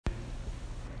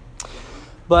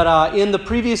But in the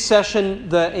previous session,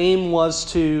 the aim was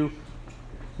to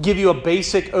give you a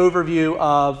basic overview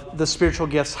of the spiritual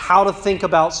gifts, how to think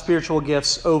about spiritual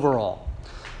gifts overall.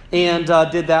 And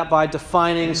did that by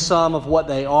defining some of what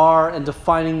they are and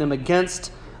defining them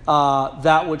against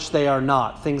that which they are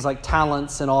not. Things like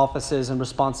talents and offices and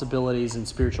responsibilities and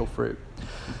spiritual fruit.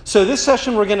 So this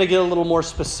session we're going to get a little more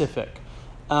specific.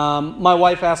 My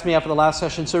wife asked me after the last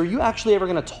session, so are you actually ever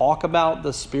going to talk about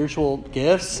the spiritual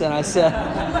gifts? And I said,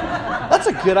 that's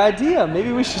a good idea.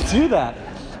 Maybe we should do that.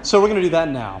 So we're going to do that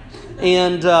now.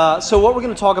 And so what we're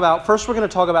going to talk about, first we're going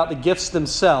to talk about the gifts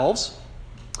themselves.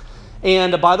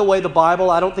 And by the way, the Bible,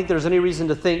 I don't think there's any reason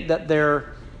to think that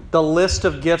they're the list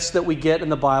of gifts that we get in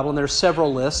the Bible, and there's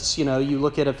several lists. You know, you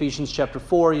look at Ephesians chapter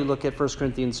 4, you look at 1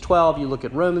 Corinthians 12, you look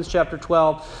at Romans chapter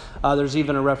 12. There's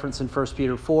even a reference in 1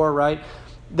 Peter 4, right?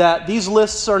 That these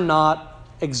lists are not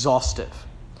exhaustive.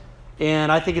 And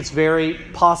I think it's very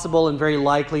possible and very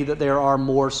likely that there are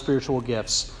more spiritual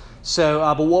gifts. So,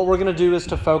 but what we're going to do is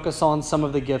to focus on some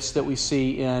of the gifts that we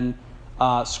see in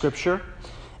Scripture.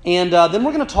 And then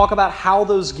we're going to talk about how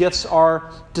those gifts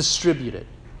are distributed.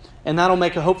 And that'll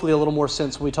make hopefully a little more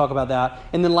sense when we talk about that.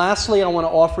 And then lastly, I want to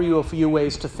offer you a few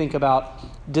ways to think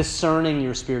about discerning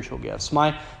your spiritual gifts.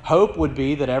 My hope would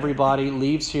be that everybody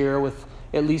leaves here with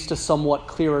at least a somewhat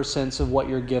clearer sense of what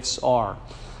your gifts are.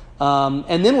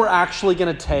 And then we're actually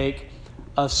going to take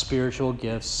a spiritual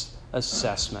gifts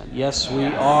assessment. Yes, we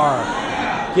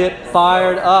are. Get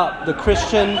fired up. The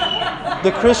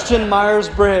Christian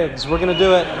Myers-Briggs. We're going to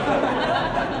do it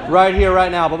right here, right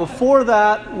now. But before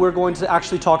that, we're going to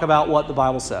actually talk about what the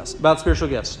Bible says about spiritual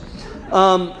gifts.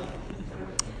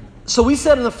 So we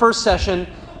said in the first session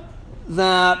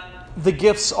that the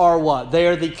gifts are what? They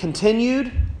are the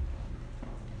continued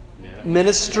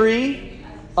ministry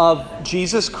of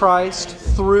Jesus Christ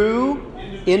through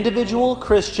individual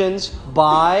Christians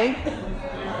by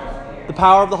the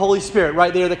power of the Holy Spirit,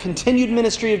 right? They are the continued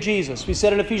ministry of Jesus. We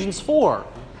said in Ephesians 4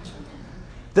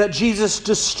 that Jesus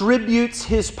distributes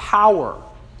his power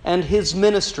and his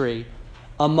ministry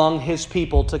among his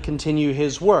people to continue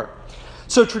his work.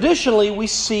 So traditionally, we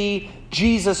see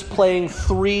Jesus playing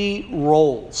three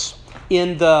roles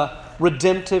in the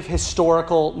redemptive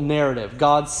historical narrative,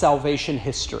 God's salvation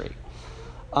history.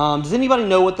 Does anybody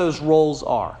know what those roles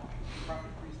are?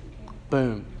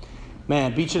 Boom.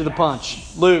 Man, beat you to the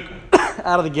punch. Luke,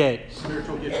 out of the gate.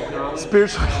 Spiritual gift of knowledge.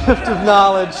 Spiritual gift of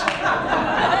knowledge.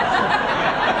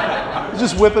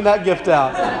 Just whipping that gift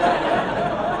out.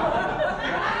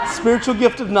 Spiritual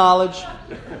gift of knowledge.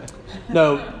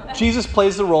 No, Jesus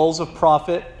plays the roles of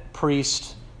prophet,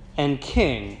 priest, and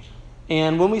king.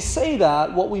 And when we say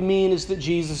that, what we mean is that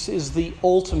Jesus is the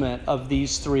ultimate of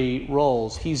these three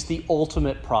roles. He's the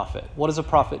ultimate prophet. What does a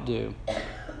prophet do?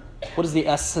 What is the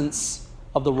essence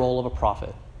of the role of a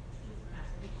prophet?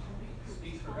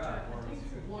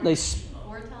 They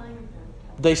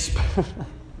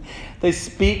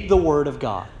speak the word of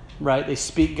God, right? They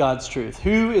speak God's truth.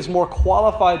 Who is more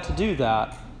qualified to do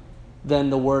that than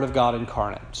the word of God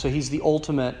incarnate? So he's the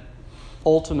ultimate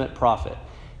prophet.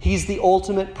 He's the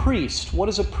ultimate priest. What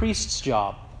is a priest's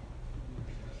job?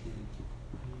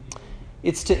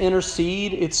 It's to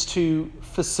intercede. It's to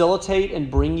facilitate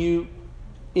and bring you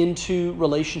into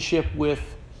relationship with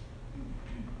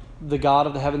the God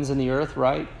of the heavens and the earth,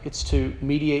 right? It's to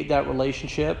mediate that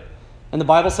relationship. And the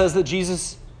Bible says that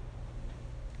Jesus,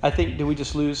 I think, did we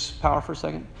just lose power for a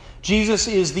second? Jesus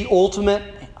is the ultimate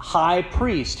high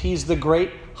priest. He's the great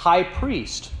high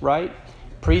priest, right?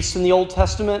 Priests in the Old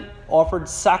Testament offered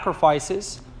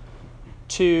sacrifices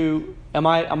to...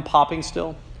 I'm popping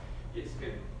still? Yes,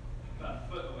 good.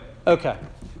 Foot away. Okay.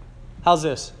 How's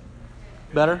this?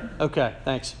 Better? Okay,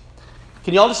 thanks.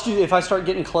 Can y'all just do, if I start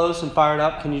getting close and fired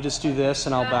up, can you just do this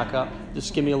and I'll back up?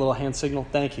 Just give me a little hand signal.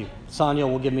 Thank you. Sonia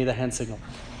will give me the hand signal.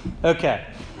 Okay.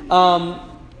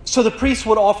 So the priest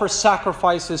would offer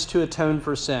sacrifices to atone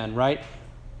for sin, right?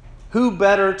 Who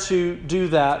better to do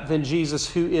that than Jesus,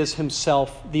 who is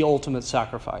himself the ultimate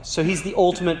sacrifice? So he's the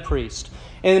ultimate priest.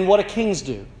 And what do kings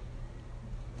do?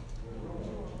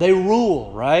 They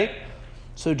rule, right?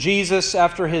 So Jesus,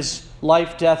 after his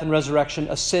life, death, and resurrection,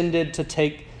 ascended to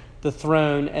take the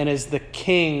throne and is the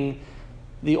king,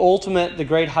 the ultimate, the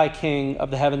great high king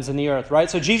of the heavens and the earth, right?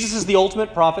 So Jesus is the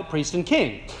ultimate prophet, priest, and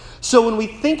king. So when we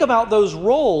think about those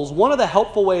roles, one of the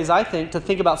helpful ways, I think, to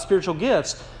think about spiritual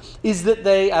gifts is that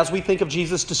they, as we think of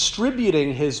Jesus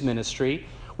distributing his ministry,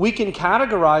 we can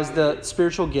categorize the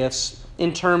spiritual gifts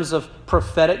in terms of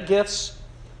prophetic gifts,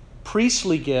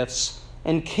 priestly gifts,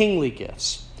 and kingly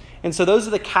gifts. And so those are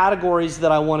the categories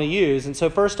that I want to use. And so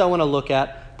first I want to look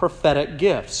at prophetic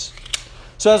gifts.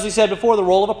 So as we said before, the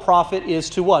role of a prophet is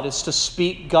to what? It's to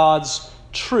speak God's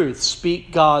truth,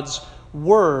 speak God's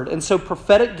word. And so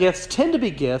prophetic gifts tend to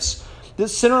be gifts that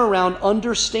center around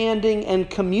understanding and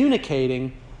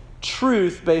communicating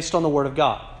truth based on the word of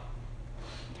God.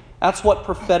 That's what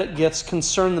prophetic gifts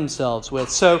concern themselves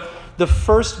with. So the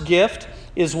first gift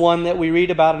is one that we read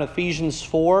about in Ephesians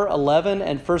 4:11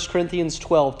 and 1 Corinthians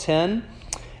 12:10.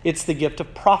 It's the gift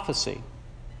of prophecy.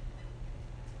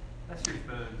 That's your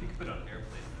phone. You can put it on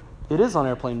airplane mode. It is on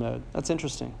airplane mode. That's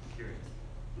interesting. I'm curious.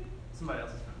 Somebody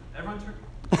else's phone. Everyone's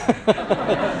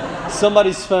turn.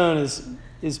 Somebody's phone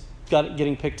is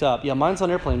getting picked up. Yeah, mine's on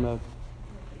airplane mode.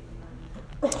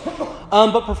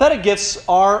 But prophetic gifts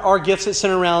are gifts that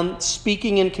center around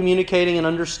speaking and communicating and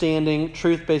understanding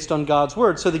truth based on God's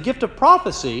word. So the gift of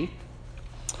prophecy,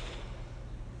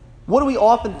 what do we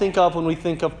often think of when we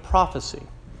think of prophecy?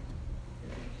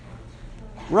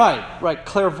 Right.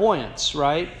 Clairvoyance,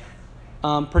 right?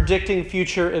 Predicting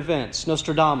future events,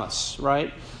 Nostradamus,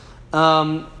 right?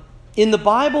 In the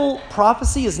Bible,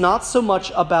 prophecy is not so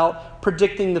much about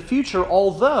predicting the future,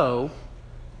 although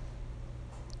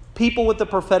people with the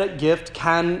prophetic gift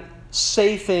can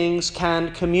say things,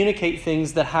 can communicate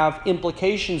things that have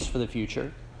implications for the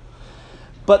future.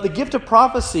 But the gift of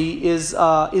prophecy is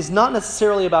not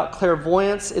necessarily about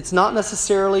clairvoyance. It's not the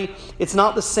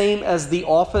same as the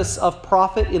office of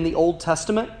prophet in the Old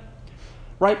Testament,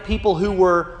 right? People who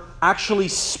were actually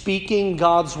speaking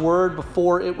God's word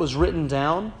before it was written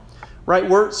down, right?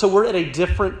 We're at a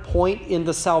different point in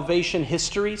the salvation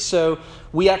history. So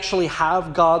we actually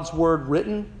have God's word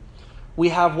written. We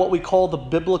have what we call the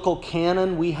biblical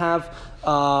canon. We have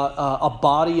a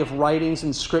body of writings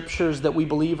and scriptures that we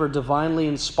believe are divinely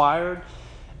inspired.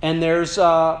 And there's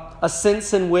a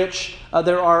sense in which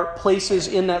there are places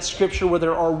in that scripture where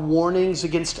there are warnings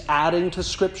against adding to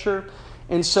scripture.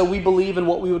 And so we believe in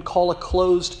what we would call a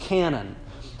closed canon.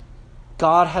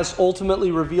 God has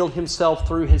ultimately revealed himself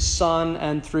through his Son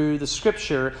and through the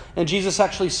Scripture. And Jesus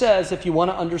actually says, if you want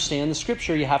to understand the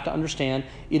Scripture, you have to understand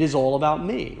it is all about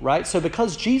me, right? So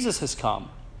because Jesus has come,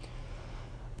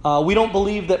 we don't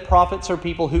believe that prophets are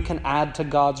people who can add to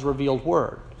God's revealed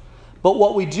word. But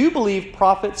what we do believe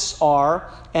prophets are,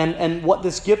 and what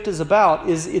this gift is about,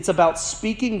 is it's about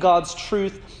speaking God's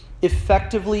truth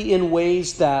effectively in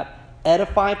ways that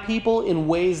edify people, in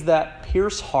ways that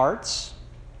pierce hearts,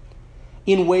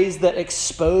 in ways that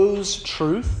expose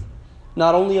truth,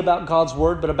 not only about God's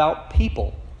word, but about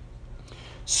people.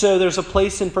 So there's a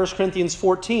place in 1 Corinthians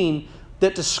 14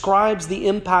 that describes the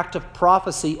impact of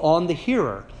prophecy on the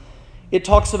hearer. It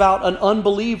talks about an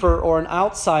unbeliever or an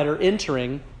outsider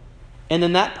entering, and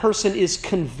then that person is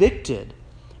convicted,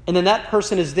 and then that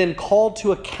person is then called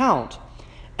to account,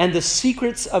 and the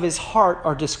secrets of his heart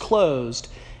are disclosed,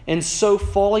 and so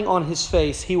falling on his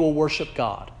face, he will worship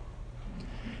God.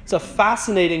 It's a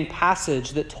fascinating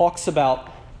passage that talks about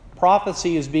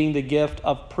prophecy as being the gift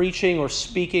of preaching or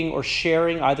speaking or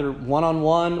sharing, either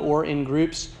one-on-one or in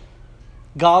groups,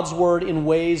 God's word in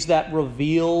ways that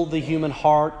reveal the human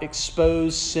heart,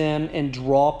 expose sin, and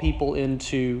draw people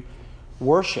into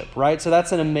worship, right? So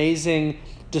that's an amazing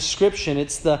description.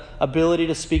 It's the ability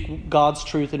to speak God's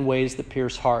truth in ways that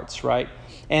pierce hearts, right?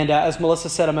 And as Melissa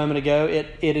said a moment ago,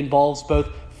 it involves both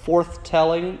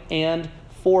forthtelling and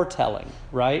foretelling,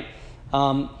 right?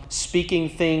 Speaking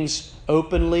things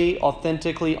openly,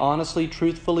 authentically, honestly,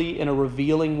 truthfully, in a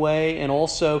revealing way, and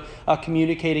also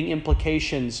communicating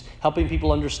implications, helping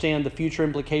people understand the future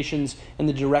implications and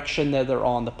the direction that they're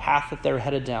on, the path that they're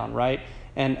headed down, right?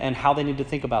 And how they need to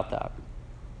think about that.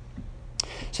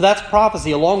 So that's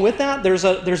prophecy. Along with that, there's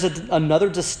another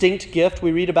distinct gift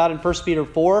we read about in 1 Peter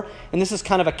 4, and this is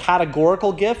kind of a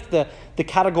categorical gift, the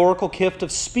categorical gift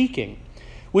of speaking,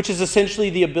 which is essentially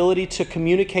the ability to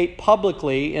communicate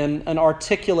publicly in an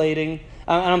articulate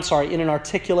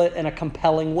and a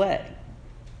compelling way.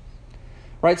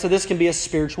 Right? So this can be a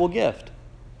spiritual gift.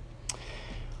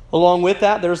 Along with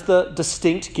that, there's the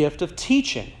distinct gift of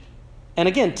teaching. And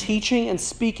again, teaching and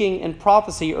speaking and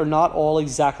prophecy are not all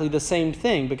exactly the same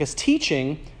thing, because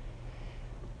teaching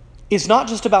is not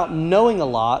just about knowing a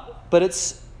lot, but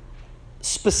it's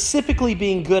specifically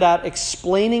being good at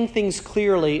explaining things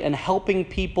clearly and helping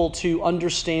people to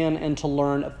understand and to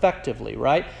learn effectively,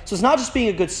 right? So it's not just being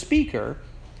a good speaker,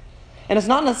 and it's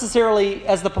not necessarily,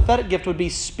 as the prophetic gift would be,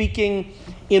 speaking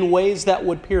in ways that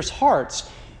would pierce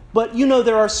hearts. But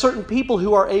there are certain people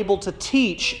who are able to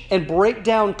teach and break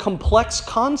down complex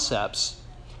concepts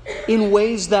in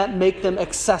ways that make them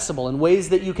accessible, in ways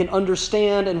that you can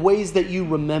understand, and ways that you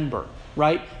remember,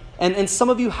 right? And some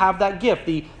of you have that gift,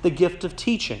 the gift of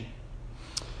teaching.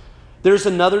 There's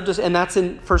another, and that's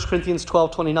in 1 Corinthians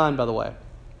 12:29, by the way.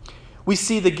 We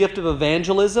see the gift of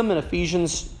evangelism in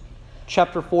Ephesians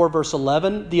chapter 4, verse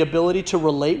 11, the ability to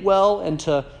relate well and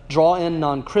to draw in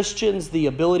non-Christians, the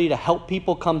ability to help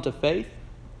people come to faith.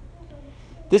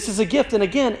 This is a gift, and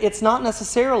again, it's not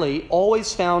necessarily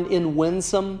always found in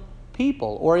winsome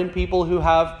people or in people who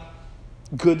have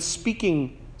good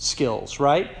speaking skills,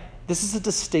 right? This is a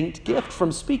distinct gift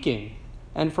from speaking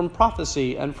and from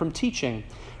prophecy and from teaching,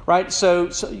 right? So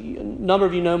a number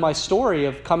of you know my story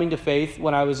of coming to faith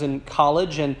when I was in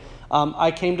college, and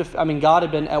God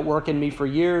had been at work in me for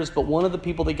years, but one of the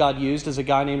people that God used is a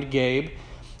guy named Gabe.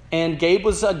 And Gabe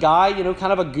was a guy,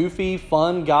 kind of a goofy,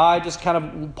 fun guy, just kind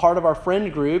of part of our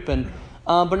friend group, and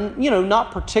but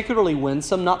not particularly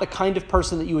winsome, not the kind of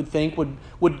person that you would think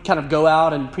would kind of go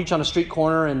out and preach on a street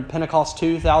corner and Pentecost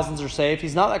 2, thousands are saved.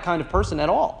 He's not that kind of person at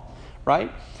all, right?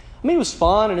 I mean, he was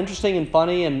fun and interesting and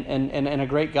funny and a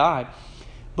great guy.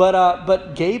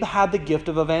 But Gabe had the gift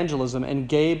of evangelism, and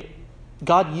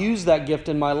God used that gift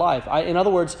in my life. In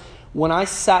other words, when I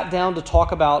sat down to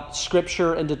talk about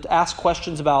Scripture and to ask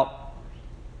questions about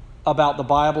the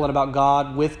Bible and about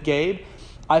God with Gabe,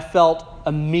 I felt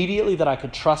immediately that I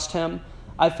could trust him.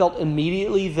 I felt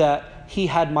immediately that he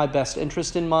had my best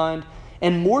interest in mind.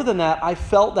 And more than that, I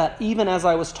felt that even as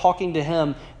I was talking to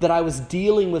him, that I was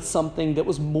dealing with something that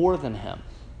was more than him.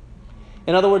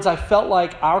 In other words, I felt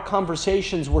like our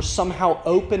conversations were somehow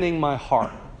opening my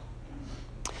heart.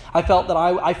 I felt that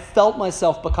I felt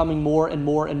myself becoming more and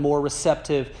more and more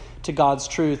receptive to God's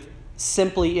truth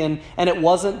and it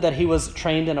wasn't that he was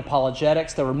trained in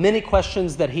apologetics. There were many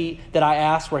questions that I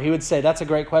asked where he would say, "That's a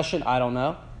great question, I don't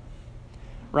know."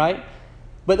 Right?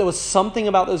 But there was something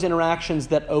about those interactions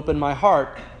that opened my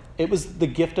heart. It was the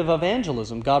gift of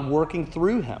evangelism, God working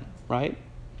through him, right?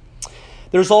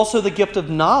 There's also the gift of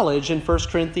knowledge in 1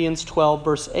 Corinthians 12,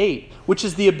 verse 8, which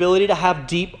is the ability to have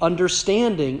deep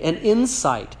understanding and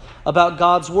insight about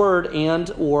God's word and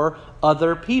or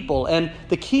other people. And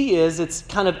the key is it's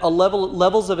kind of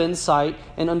levels of insight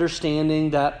and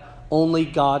understanding that only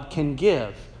God can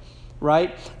give,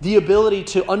 right? The ability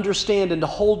to understand and to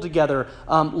hold together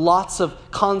lots of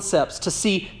concepts, to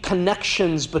see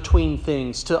connections between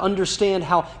things, to understand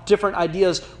how different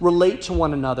ideas relate to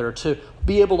one another, to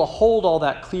be able to hold all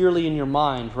that clearly in your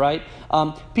mind, right?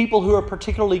 People who are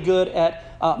particularly good at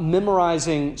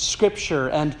memorizing Scripture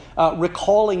and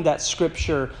recalling that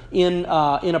Scripture in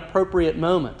appropriate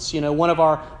moments. One of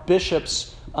our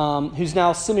bishops, who's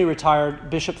now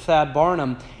semi-retired, Bishop Thad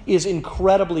Barnum, is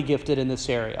incredibly gifted in this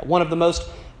area. One of the most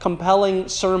compelling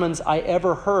sermons I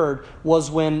ever heard was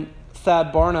when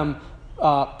Thad Barnum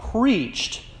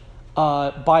preached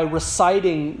by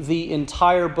reciting the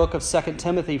entire book of 2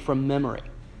 Timothy from memory.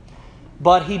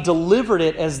 But he delivered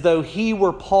it as though he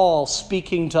were Paul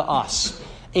speaking to us.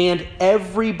 And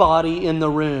everybody in the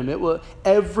room,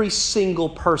 every single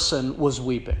person was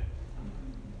weeping.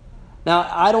 Now,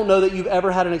 I don't know that you've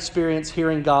ever had an experience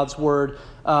hearing God's word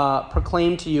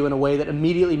proclaimed to you in a way that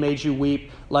immediately made you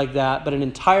weep like that, but an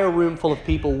entire room full of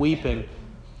people weeping.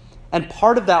 And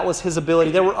part of that was his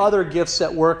ability. There were other gifts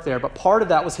at work there, but part of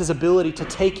that was his ability to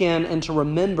take in and to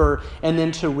remember and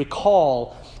then to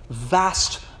recall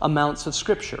vast amounts of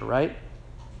Scripture, right?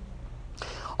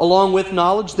 Along with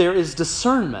knowledge, there is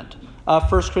discernment.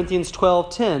 1 Corinthians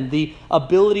 12:10, the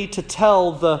ability to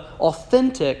tell the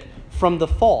authentic from the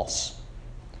false,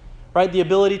 right? The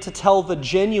ability to tell the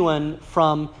genuine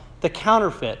from the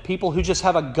counterfeit. People who just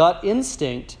have a gut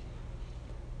instinct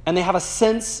and they have a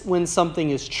sense when something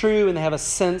is true and they have a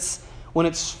sense when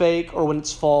it's fake or when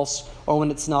it's false or when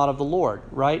it's not of the Lord,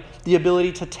 right? The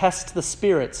ability to test the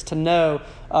spirits, to know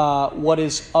what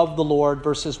is of the Lord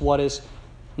versus what is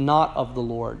not of the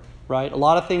Lord, right? A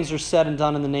lot of things are said and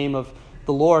done in the name of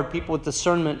the Lord. People with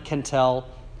discernment can tell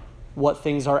what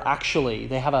things are actually.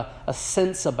 They have a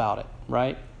sense about it,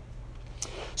 right?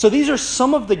 So these are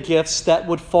some of the gifts that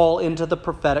would fall into the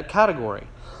prophetic category.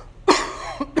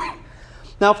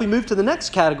 Now, if we move to the next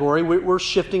category, we're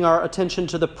shifting our attention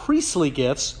to the priestly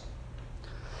gifts.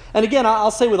 And again,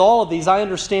 I'll say with all of these, I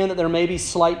understand that there may be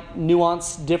slight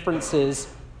nuance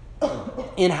differences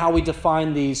in how we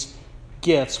define these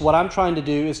gifts. What I'm trying to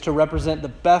do is to represent the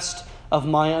best of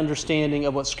my understanding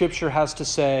of what Scripture has to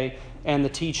say and the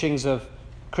teachings of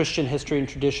Christian history and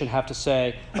tradition have to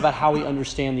say about how we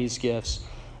understand these gifts,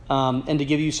 and to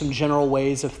give you some general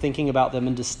ways of thinking about them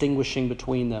and distinguishing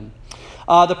between them.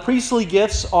 The priestly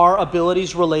gifts are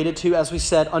abilities related to, as we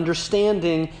said,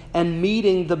 understanding and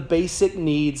meeting the basic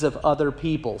needs of other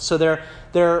people. So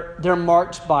they're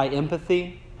marked by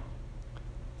empathy,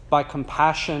 by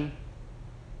compassion,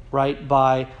 right?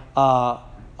 By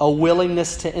a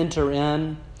willingness to enter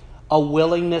in, a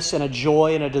willingness and a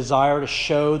joy and a desire to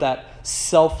show that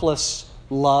selfless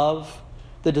love,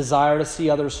 the desire to see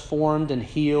others formed and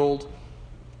healed.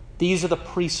 These are the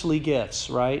priestly gifts,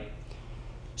 right?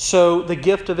 So the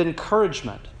gift of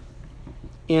encouragement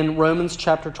in Romans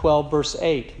chapter 12, verse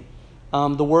 8.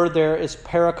 The word there is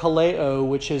parakaleo,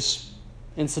 which is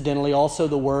incidentally also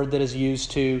the word that is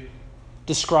used to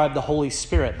describe the Holy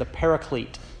Spirit, the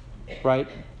paraclete, right?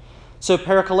 So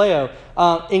parakaleo,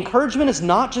 encouragement is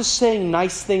not just saying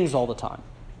nice things all the time.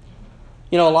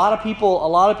 You know, a lot of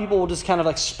people will just kind of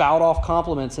like spout off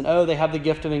compliments and, oh, they have the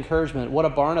gift of encouragement. What a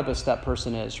Barnabas that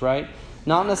person is, right?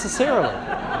 Not necessarily.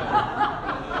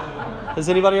 Has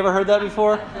anybody ever heard that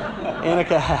before?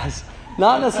 Annika has.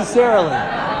 Not necessarily.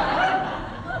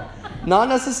 Not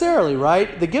necessarily,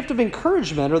 right? The gift of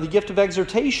encouragement or the gift of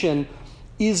exhortation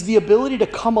is the ability to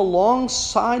come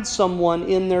alongside someone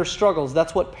in their struggles.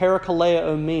 That's what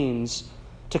parakaleo means.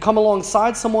 To come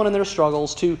alongside someone in their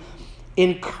struggles, to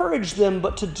encourage them,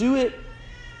 but to do it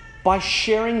by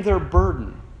sharing their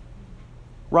burden,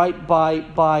 right?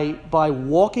 By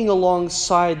walking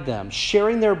alongside them,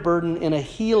 sharing their burden in a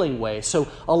healing way. So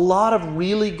a lot of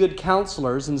really good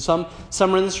counselors, and some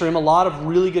are in this room, a lot of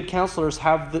really good counselors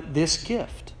have this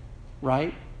gift,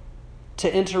 right?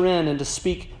 To enter in and to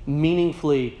speak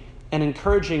meaningfully and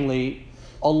encouragingly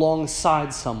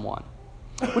alongside someone,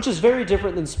 which is very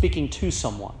different than speaking to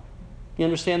someone. You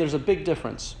understand? There's a big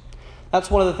difference. That's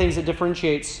one of the things that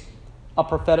differentiates a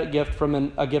prophetic gift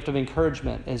from a gift of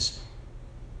encouragement, is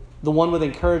the one with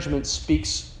encouragement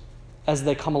speaks as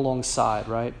they come alongside,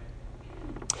 right?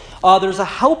 There's a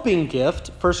helping gift,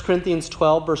 1 Corinthians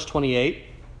 12, verse 28.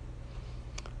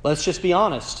 Let's just be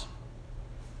honest.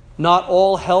 Not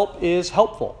all help is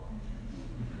helpful.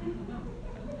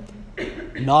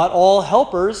 Not all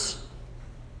helpers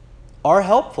are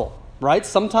helpful, right?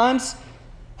 Sometimes,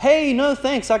 hey, no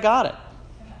thanks, I got it.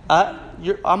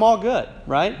 I'm all good,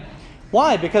 right?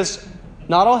 Why? Because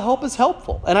not all help is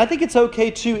helpful. And I think it's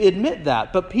okay to admit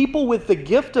that. But people with the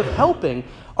gift of helping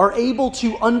are able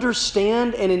to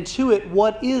understand and intuit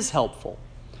what is helpful,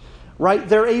 right?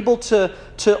 They're able to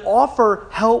offer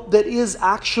help that is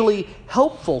actually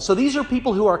helpful. So these are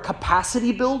people who are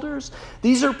capacity builders.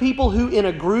 These are people who, in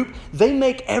a group, they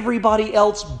make everybody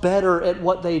else better at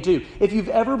what they do. If you've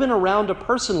ever been around a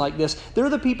person like this, they're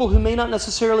the people who may not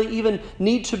necessarily even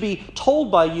need to be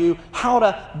told by you how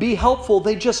to be helpful.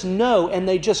 They just know, and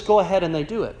they just go ahead and they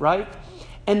do it, right?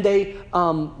 And they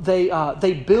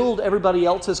build everybody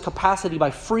else's capacity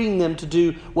by freeing them to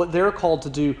do what they're called to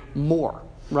do more.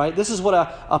 Right? This is what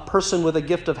a person with a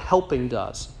gift of helping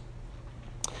does.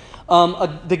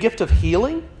 The gift of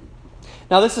healing.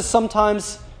 Now, this is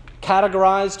sometimes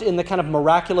categorized in the kind of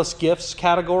miraculous gifts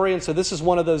category. And so this is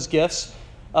one of those gifts,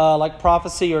 like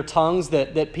prophecy or tongues,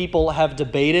 that people have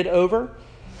debated over.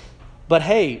 But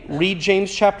hey, read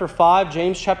James chapter 5.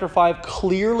 James chapter 5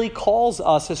 clearly calls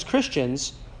us as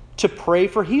Christians to pray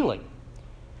for healing.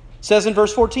 It says in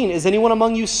verse 14, "Is anyone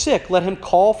among you sick? Let him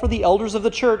call for the elders of the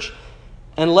church,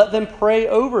 and let them pray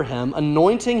over him,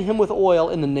 anointing him with oil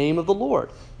in the name of the Lord."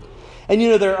 And you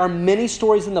know, there are many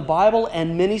stories in the Bible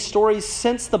and many stories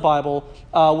since the Bible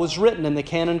was written and the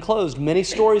canon closed. Many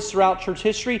stories throughout church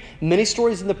history, many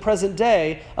stories in the present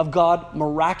day of God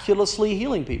miraculously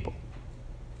healing people.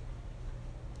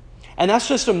 And that's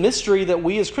just a mystery that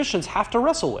we as Christians have to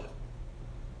wrestle with.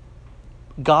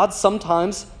 God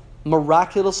sometimes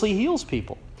miraculously heals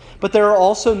people. But there are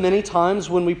also many times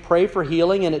when we pray for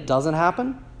healing and it doesn't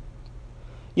happen.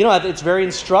 You know, it's very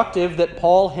instructive that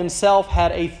Paul himself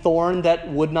had a thorn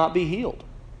that would not be healed.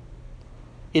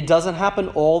 It doesn't happen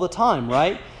all the time,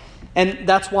 right? And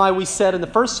that's why we said in the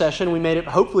first session, we made it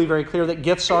hopefully very clear that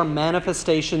gifts are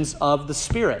manifestations of the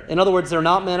Spirit. In other words, they're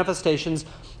not manifestations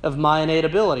of my innate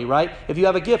ability, right? If you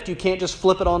have a gift, you can't just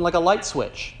flip it on like a light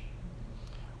switch,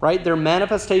 right? They're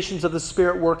manifestations of the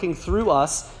Spirit working through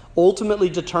us, ultimately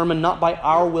determined not by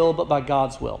our will, but by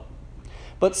God's will.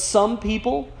 But some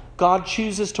people, God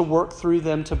chooses to work through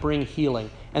them to bring healing.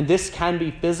 And this can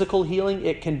be physical healing.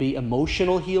 It can be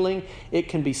emotional healing. It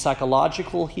can be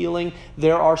psychological healing.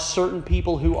 There are certain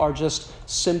people who are just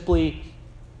simply,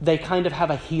 they kind of have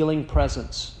a healing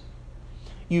presence.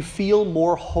 You feel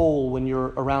more whole when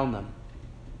you're around them.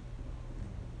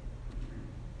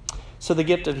 So the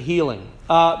gift of healing.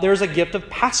 There's a gift of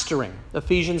pastoring,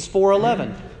 Ephesians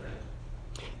 4:11.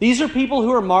 These are people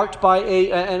who are marked by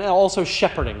and also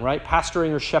shepherding, right?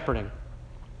 Pastoring or shepherding.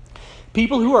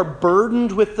 People who are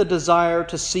burdened with the desire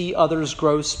to see others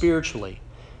grow spiritually.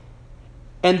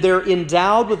 And they're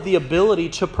endowed with the ability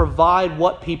to provide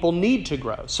what people need to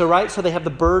grow. So they have the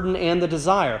burden and the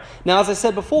desire. Now, as I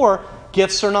said before,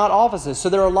 gifts are not offices. So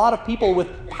there are a lot of people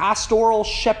with pastoral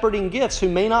shepherding gifts who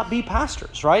may not be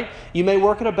pastors, right? You may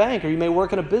work at a bank, or you may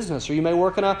work in a business, or you may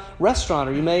work in a restaurant,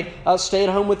 or you may stay at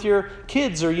home with your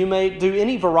kids, or you may do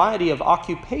any variety of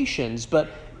occupations,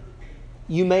 but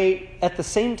you may at the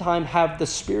same time have the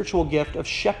spiritual gift of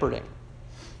shepherding,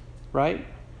 right?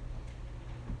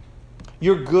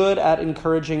 You're good at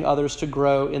encouraging others to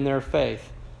grow in their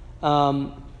faith.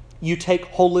 You take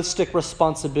holistic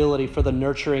responsibility for the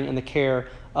nurturing and the care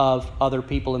of other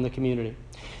people in the community.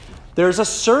 There's a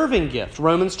serving gift,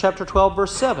 Romans chapter 12,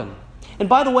 verse 7. And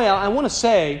by the way, I want to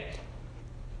say,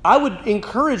 I would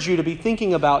encourage you to be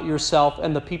thinking about yourself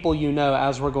and the people you know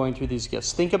as we're going through these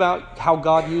gifts. Think about how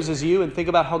God uses you, and think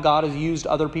about how God has used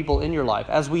other people in your life.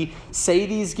 As we say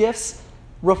these gifts,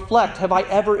 reflect, have I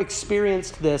ever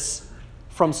experienced this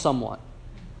from someone,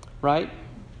 right?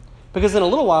 Because in a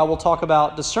little while we'll talk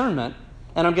about discernment,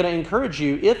 and I'm going to encourage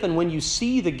you, if and when you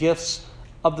see the gifts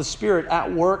of the Spirit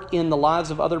at work in the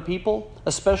lives of other people,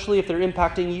 especially if they're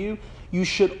impacting you, you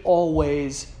should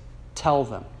always tell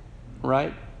them,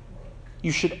 right?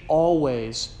 You should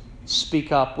always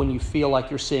speak up when you feel like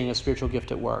you're seeing a spiritual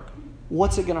gift at work.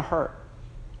 What's it going to hurt?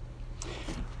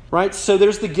 Right? So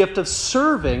there's the gift of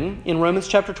serving in Romans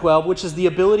chapter 12, which is the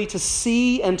ability to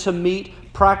see and to meet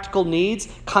practical needs,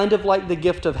 kind of like the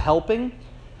gift of helping.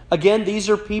 Again, these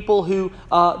are people who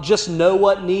just know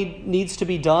what needs to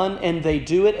be done, and they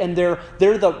do it, and they're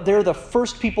the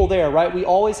first people there, right? We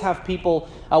always have people,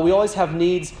 we always have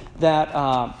needs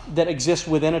that exist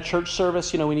within a church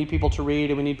service. You know, we need people to read,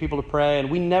 and we need people to pray,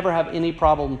 and we never have any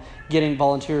problem getting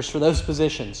volunteers for those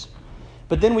positions.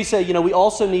 But then we say, we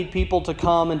also need people to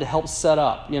come and to help set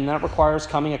up. And that requires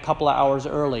coming a couple of hours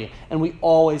early. And we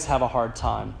always have a hard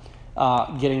time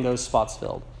getting those spots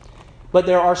filled. But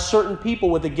there are certain people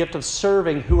with the gift of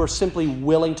serving who are simply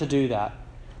willing to do that.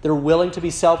 They're willing to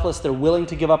be selfless. They're willing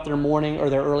to give up their morning or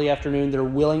their early afternoon. They're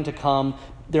willing to come.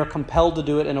 They're compelled to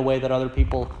do it in a way that other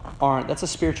people aren't. That's a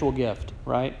spiritual gift,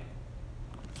 right?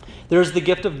 There's the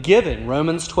gift of giving,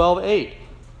 Romans 12:8.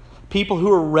 People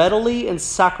who are readily and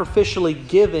sacrificially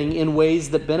giving in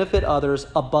ways that benefit others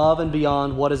above and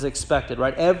beyond what is expected,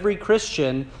 right? Every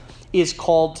Christian is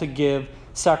called to give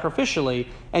sacrificially.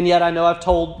 And yet I know I've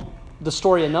told the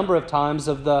story a number of times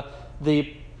of the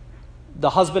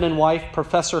husband and wife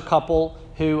professor couple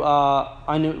who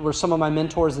I knew were some of my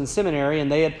mentors in seminary,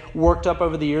 and they had worked up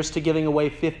over the years to giving away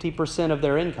 50% of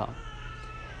their income.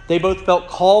 They both felt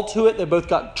called to it. They both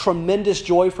got tremendous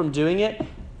joy from doing it.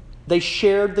 They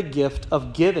shared the gift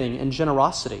of giving and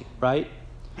generosity, right?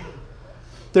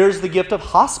 There's the gift of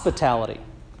hospitality,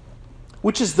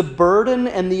 which is the burden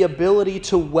and the ability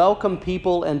to welcome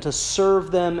people and to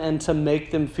serve them and to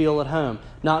make them feel at home.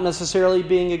 Not necessarily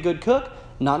being a good cook,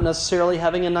 not necessarily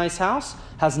having a nice house,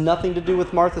 has nothing to do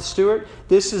with Martha Stewart.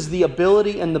 This is the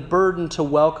ability and the burden to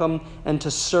welcome and to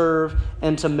serve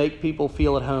and to make people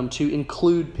feel at home, to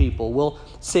include people. We'll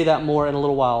say that more in a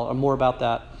little while, or more about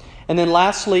that. And then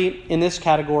lastly, in this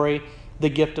category, the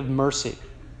gift of mercy.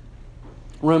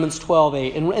 Romans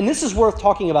 12:8. And this is worth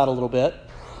talking about a little bit.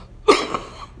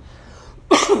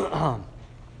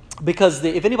 Because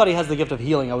if anybody has the gift of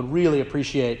healing, I would really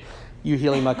appreciate you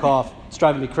healing my cough. It's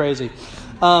driving me crazy.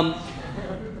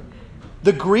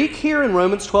 The Greek here in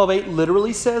Romans 12:8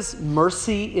 literally says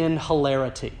mercy in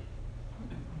hilarity.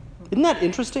 Isn't that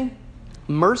interesting?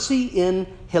 Mercy in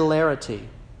hilarity.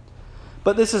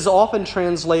 But this is often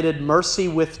translated mercy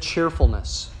with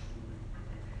cheerfulness.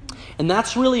 And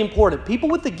that's really important. People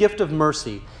with the gift of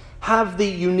mercy have the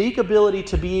unique ability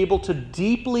to be able to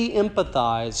deeply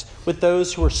empathize with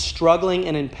those who are struggling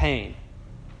and in pain.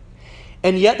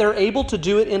 And yet they're able to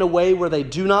do it in a way where they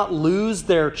do not lose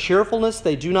their cheerfulness,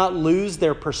 they do not lose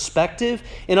their perspective.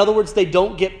 In other words, they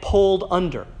don't get pulled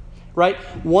under, right?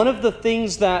 One of the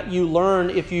things that you learn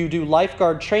if you do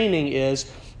lifeguard training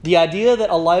is the idea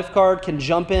that a lifeguard can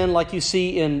jump in like you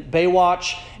see in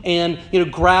Baywatch and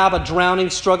grab a drowning,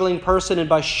 struggling person and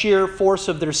by sheer force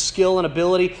of their skill and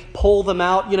ability pull them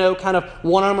out, kind of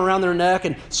one arm around their neck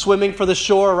and swimming for the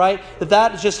shore, right?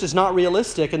 That just is not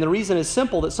realistic. And the reason is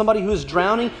simple, that somebody who is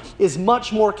drowning is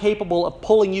much more capable of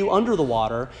pulling you under the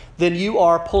water than you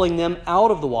are pulling them out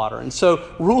of the water. And so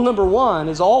rule number one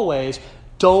is always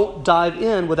don't dive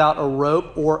in without a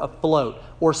rope or a float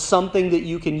or something that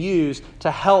you can use to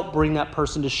help bring that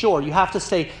person to shore. You have to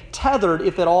stay tethered,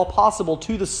 if at all possible,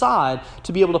 to the side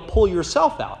to be able to pull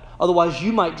yourself out. Otherwise,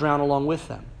 you might drown along with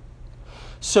them.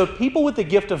 So people with the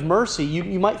gift of mercy,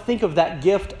 you might think of that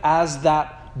gift as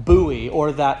that buoy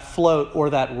or that float or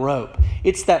that rope.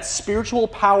 It's that spiritual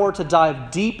power to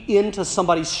dive deep into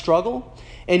somebody's struggle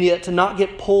and yet to not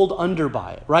get pulled under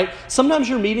by it, right? Sometimes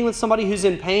you're meeting with somebody who's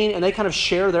in pain and they kind of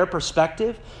share their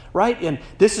perspective, right? And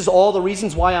this is all the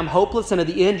reasons why I'm hopeless. And at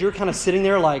the end, you're kind of sitting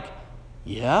there like,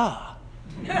 yeah.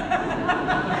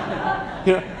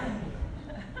 You know,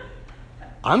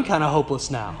 I'm kind of hopeless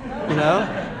now, you know?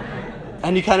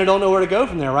 And you kind of don't know where to go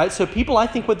from there, right? So people, I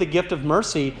think, with the gift of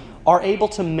mercy are able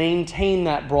to maintain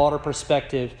that broader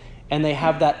perspective, and they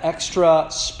have that extra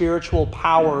spiritual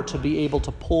power to be able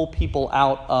to pull people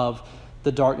out of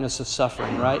the darkness of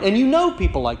suffering, right? And you know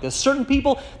people like this, certain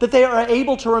people that they are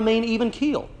able to remain even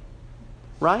keel,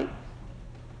 right?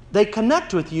 They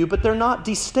connect with you, but they're not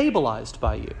destabilized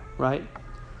by you, right?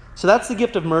 So that's the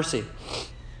gift of mercy.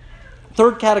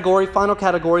 Third category, final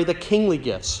category, the kingly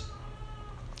gifts.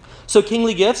 So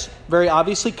kingly gifts, very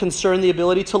obviously, concern the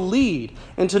ability to lead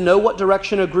and to know what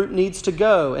direction a group needs to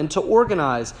go and to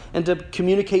organize and to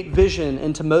communicate vision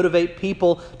and to motivate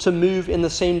people to move in the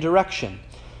same direction.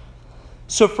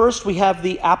 So first we have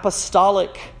the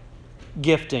apostolic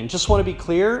gifting. Just want to be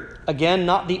clear, again,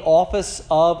 not the office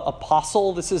of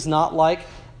apostle. This is not like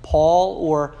Paul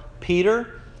or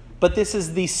Peter, but this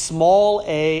is the small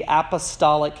a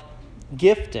apostolic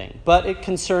gifting. But it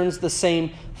concerns the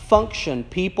same function,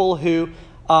 people who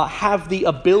have the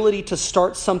ability to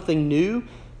start something new,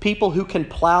 people who can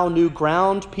plow new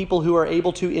ground, people who are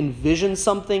able to envision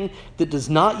something that does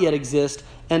not yet exist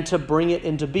and to bring it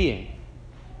into being.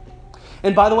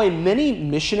 And by the way, many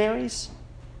missionaries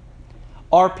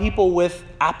are people with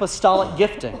apostolic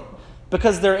gifting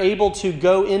because they're able to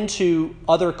go into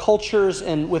other cultures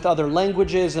and with other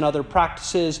languages and other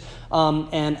practices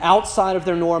and outside of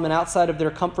their norm and outside of their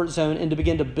comfort zone and to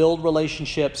begin to build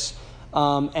relationships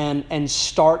and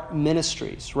start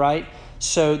ministries, right?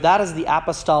 So that is the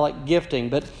apostolic gifting,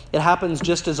 but it happens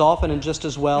just as often and just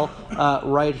as well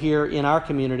right here in our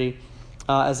community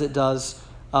as it does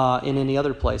in any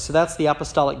other place. So that's the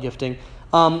apostolic gifting.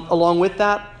 Along with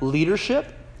that,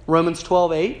 leadership, Romans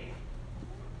 12:8.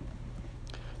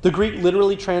 The Greek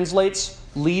literally translates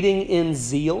leading in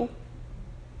zeal,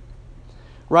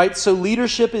 right? So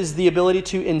leadership is the ability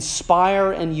to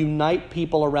inspire and unite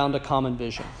people around a common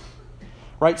vision,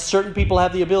 right? Certain people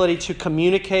have the ability to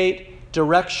communicate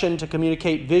direction, to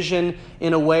communicate vision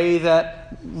in a way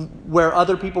that where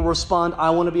other people respond,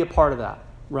 I want to be a part of that,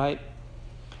 right?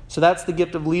 So that's the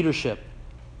gift of leadership.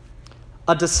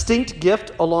 A distinct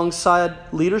gift alongside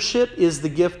leadership is the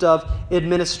gift of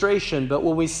administration. But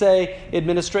when we say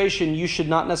administration, you should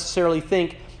not necessarily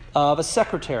think of a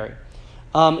secretary.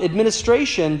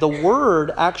 Administration, the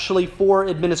word actually for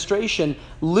administration,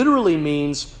 literally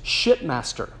means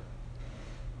shipmaster.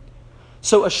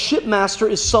 So a shipmaster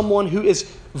is someone who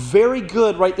is very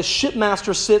good, right? The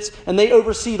shipmaster sits and they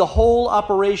oversee the whole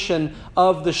operation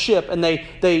of the ship, and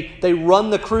they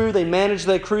run the crew, they manage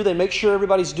the crew, they make sure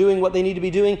everybody's doing what they need to be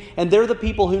doing, and they're the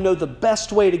people who know the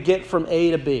best way to get from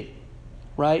A to B,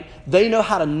 right? They know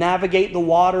how to navigate the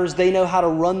waters, they know how to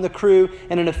run the crew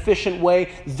in an efficient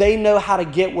way, they know how to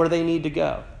get where they need to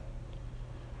go.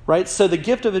 Right? So the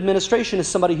gift of administration is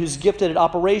somebody who's gifted at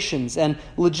operations and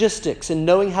logistics and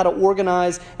knowing how to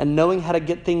organize and knowing how to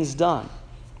get things done.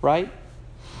 Right?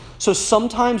 So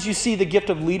sometimes you see the gift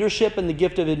of leadership and the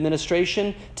gift of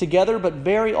administration together, but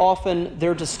very often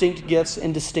they're distinct gifts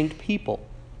and distinct people.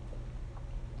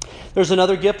 There's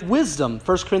another gift, wisdom,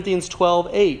 1 Corinthians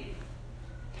 12:8.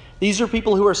 These are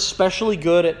people who are especially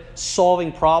good at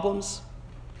solving problems,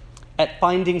 at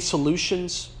finding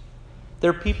solutions.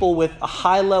 They're people with a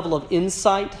high level of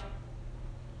insight,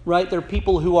 right? They're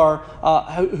people who are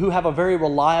who have a very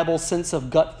reliable sense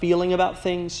of gut feeling about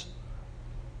things.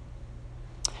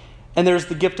 And there's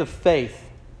the gift of faith,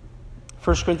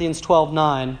 1 Corinthians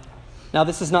 12:9. Now,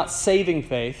 this is not saving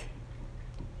faith.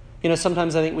 You know,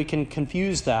 sometimes I think we can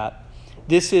confuse that.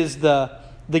 This is the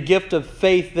gift of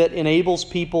faith that enables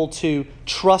people to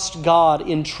trust God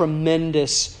in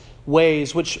tremendous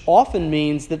ways, which often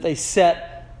means that they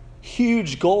set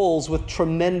huge goals with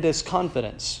tremendous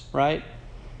confidence, right?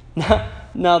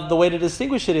 Now, the way to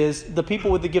distinguish it is the people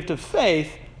with the gift of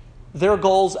faith, their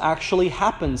goals actually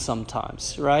happen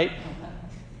sometimes, right?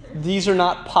 These are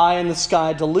not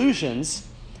pie-in-the-sky delusions.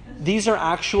 These are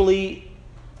actually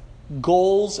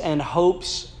goals and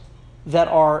hopes that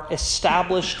are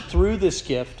established through this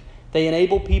gift. They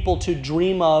enable people to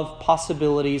dream of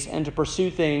possibilities and to pursue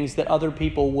things that other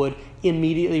people would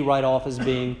immediately write off as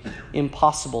being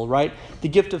impossible, right? The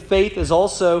gift of faith is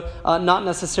also not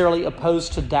necessarily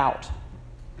opposed to doubt,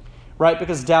 right?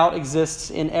 Because doubt exists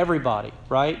in everybody,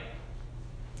 right?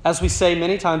 As we say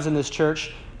many times in this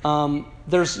church,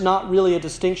 there's not really a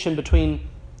distinction between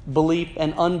belief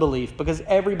and unbelief, because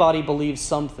everybody believes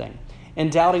something.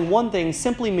 And doubting one thing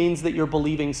simply means that you're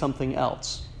believing something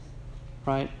else,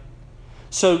 right?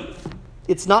 So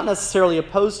it's not necessarily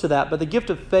opposed to that, but the gift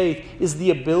of faith is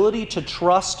the ability to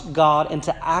trust God and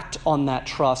to act on that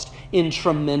trust in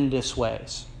tremendous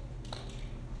ways.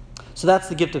 So that's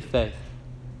the gift of faith.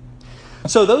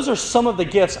 So those are some of the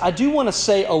gifts. I do want to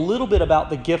say a little bit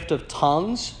about the gift of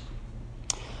tongues.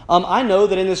 I know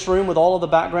that in this room, with all of the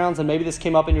backgrounds, and maybe this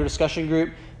came up in your discussion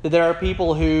group, that there are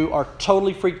people who are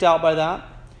totally freaked out by that.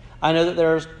 I know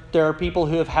that there are people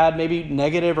who have had maybe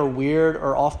negative or weird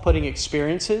or off-putting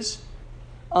experiences.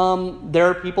 There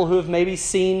are people who have maybe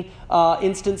seen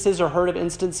instances or heard of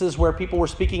instances where people were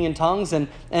speaking in tongues and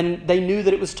they knew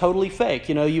that it was totally fake.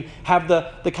 You know, you have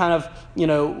the kind of,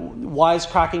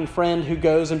 wisecracking friend who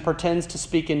goes and pretends to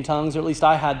speak in tongues, or at least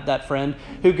I had that friend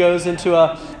who goes into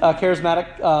a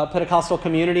charismatic Pentecostal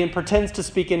community and pretends to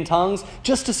speak in tongues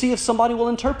just to see if somebody will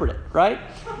interpret it, right?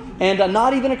 And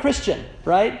not even a Christian,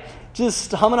 right?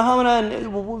 Just hamana,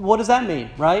 and what does that mean,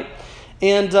 right?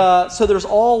 And so there's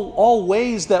all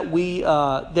ways that we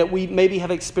maybe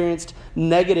have experienced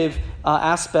negative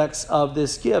aspects of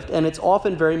this gift, and it's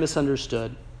often very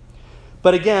misunderstood.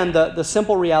 But again, the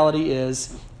simple reality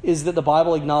is that the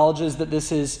Bible acknowledges that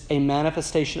this is a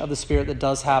manifestation of the Spirit that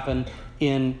does happen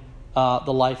in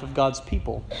the life of God's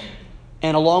people.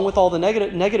 And along with all the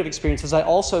negative experiences, I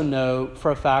also know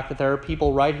for a fact that there are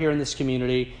people right here in this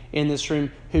community, in this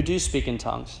room, who do speak in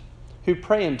tongues, who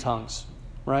pray in tongues,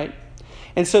 right?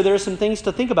 And so there are some things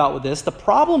to think about with this. The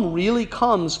problem really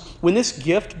comes when this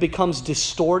gift becomes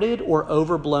distorted or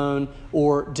overblown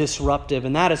or disruptive.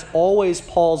 And that is always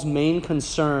Paul's main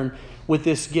concern with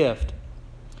this gift.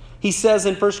 He says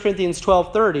in 1 Corinthians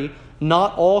 12:30,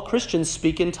 not all Christians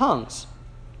speak in tongues.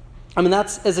 I mean,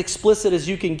 that's as explicit as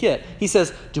you can get. He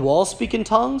says, do all speak in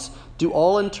tongues? Do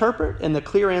all interpret? And the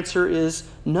clear answer is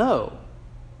no.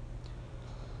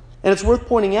 And it's worth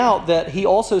pointing out that he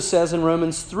also says in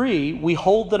Romans 3, we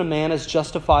hold that a man is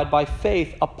justified by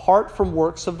faith apart from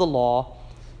works of the law,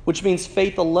 which means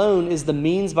faith alone is the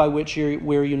means by which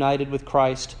we're united with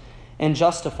Christ and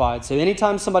justified. So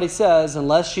anytime somebody says,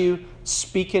 unless you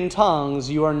speak in tongues,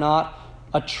 you are not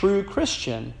a true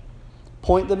Christian,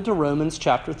 point them to Romans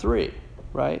chapter 3,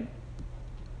 right?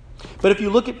 But if you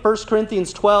look at 1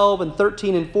 Corinthians 12 and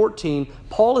 13 and 14,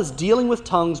 Paul is dealing with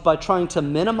tongues by trying to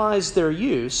minimize their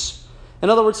use.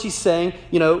 In other words, he's saying,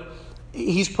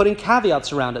 he's putting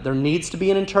caveats around it. There needs to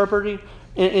be an interpreter,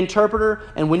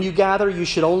 and when you gather, you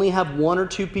should only have one or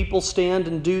two people stand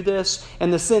and do this.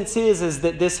 And the sense is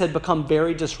that this had become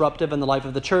very disruptive in the life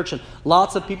of the church, and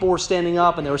lots of people were standing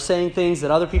up and they were saying things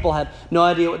that other people had no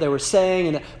idea what they were saying.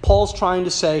 And that Paul's trying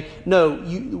to say, no,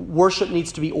 worship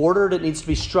needs to be ordered, it needs to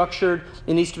be structured,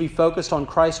 it needs to be focused on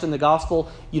Christ and the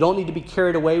gospel. You don't need to be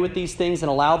carried away with these things and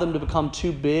allow them to become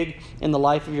too big in the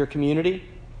life of your community.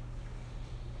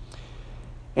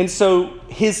 And so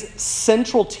his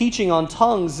central teaching on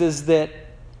tongues is that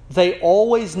they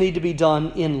always need to be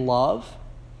done in love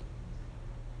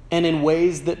and in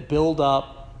ways that build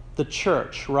up the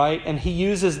church, right? And he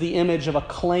uses the image of a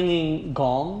clanging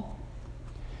gong,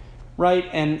 right?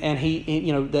 And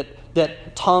he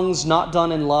that tongues not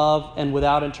done in love and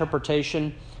without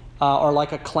interpretation are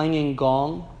like a clanging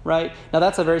gong, right? Now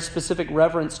that's a very specific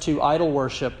reference to idol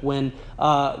worship when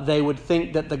they would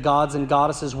think that the gods and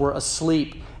goddesses were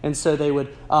asleep, and so they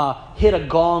would hit a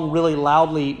gong really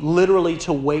loudly, literally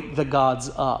to wake the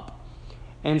gods up.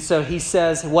 And so he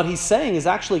says what he's saying is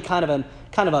actually kind of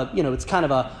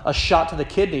a shot to the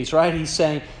kidneys, right? He's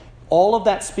saying all of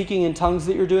that speaking in tongues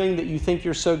that you're doing, that you think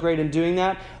you're so great in doing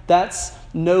that, that's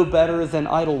no better than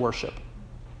idol worship.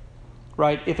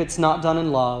 Right? If it's not done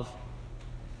in love,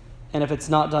 and if it's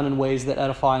not done in ways that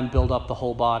edify and build up the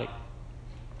whole body.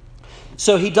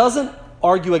 So he doesn't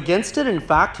argue against it. In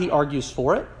fact, he argues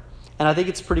for it. And I think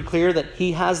it's pretty clear that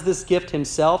he has this gift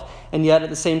himself, and yet at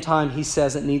the same time he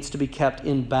says it needs to be kept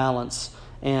in balance,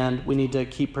 and we need to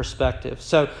keep perspective.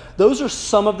 So those are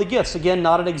some of the gifts. Again,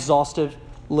 not an exhaustive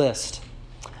list.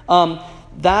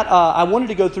 I wanted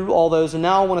to go through all those, and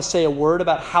now I want to say a word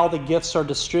about how the gifts are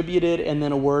distributed, and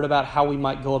then a word about how we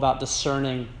might go about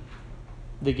discerning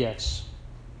the gifts.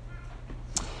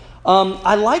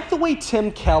 I like the way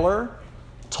Tim Keller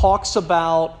talks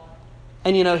about,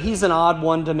 and he's an odd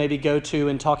one to maybe go to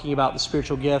in talking about the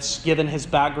spiritual gifts, given his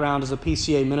background as a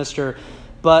PCA minister,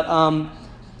 but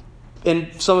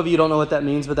and some of you don't know what that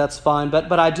means, but that's fine.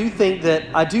 But I do think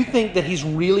that he's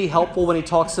really helpful when he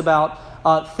talks about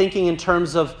thinking in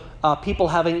terms of people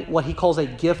having what he calls a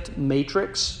gift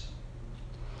matrix.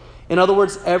 In other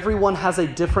words, everyone has a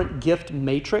different gift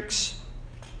matrix,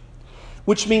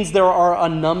 which means there are a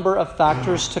number of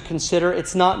factors to consider.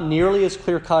 It's not nearly as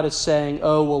clear-cut as saying,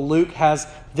 oh, well, Luke has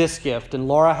this gift, and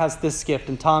Laura has this gift,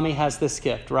 and Tommy has this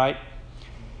gift, right?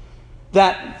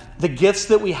 That the gifts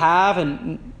that we have,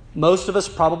 and most of us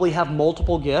probably have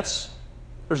multiple gifts.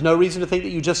 There's no reason to think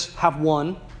that you just have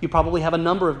one. You probably have a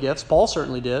number of gifts. Paul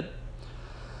certainly did.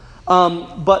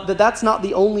 But that's not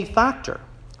the only factor.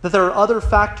 That there are other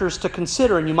factors to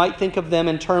consider, and you might think of them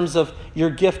in terms of your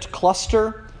gift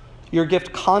cluster, your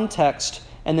gift context,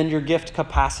 and then your gift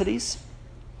capacities.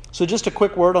 So just a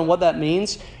quick word on what that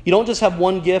means. You don't just have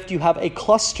one gift, you have a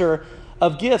cluster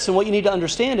of gifts, and what you need to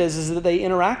understand is that they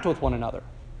interact with one another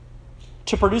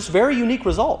to produce very unique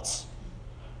results.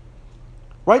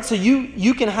 Right? So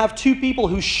you can have two people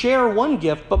who share one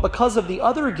gift, but because of the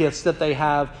other gifts that they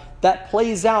have, that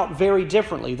plays out very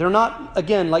differently. They're not,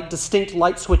 again, like distinct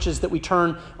light switches that we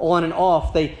turn on and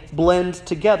off. They blend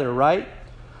together, right?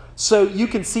 So you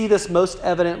can see this most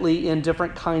evidently in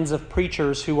different kinds of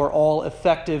preachers who are all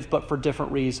effective but for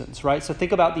different reasons, right? So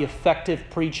think about the effective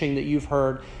preaching that you've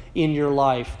heard in your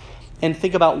life and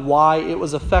think about why it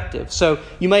was effective. So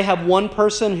you may have one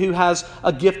person who has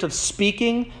a gift of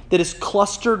speaking that is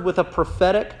clustered with a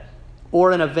prophetic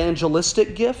or an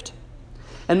evangelistic gift.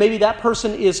 And maybe that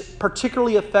person is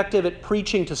particularly effective at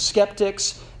preaching to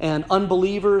skeptics and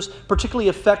unbelievers, particularly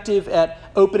effective at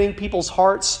opening people's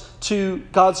hearts to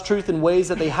God's truth in ways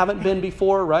that they haven't been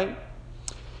before, right?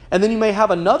 And then you may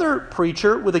have another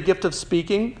preacher with a gift of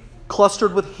speaking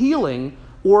clustered with healing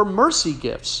or mercy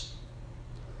gifts.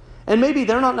 And maybe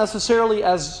they're not necessarily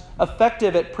as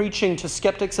effective at preaching to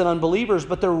skeptics and unbelievers,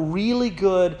 but they're really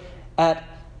good at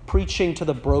preaching to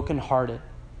the brokenhearted.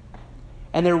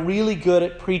 And they're really good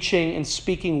at preaching and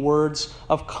speaking words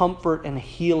of comfort and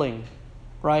healing,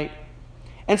 right?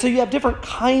 And so you have different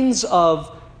kinds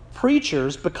of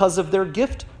preachers because of their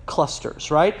gift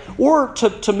clusters, right? Or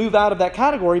to move out of that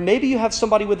category, maybe you have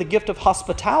somebody with the gift of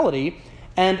hospitality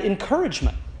and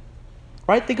encouragement,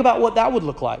 right? Think about what that would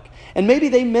look like. And maybe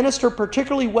they minister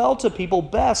particularly well to people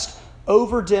best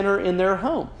over dinner in their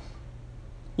home.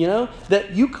 You know,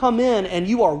 that you come in and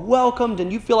you are welcomed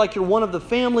and you feel like you're one of the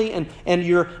family and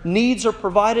your needs are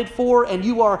provided for and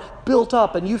you are built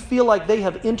up and you feel like they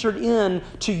have entered in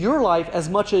to your life as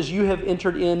much as you have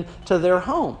entered into their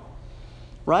home,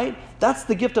 right? That's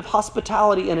the gift of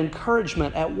hospitality and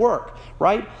encouragement at work,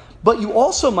 right? But you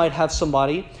also might have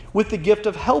somebody with the gift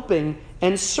of helping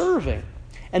and serving.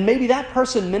 And maybe that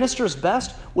person ministers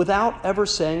best without ever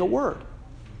saying a word.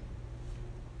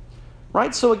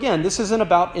 Right? So again, this isn't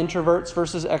about introverts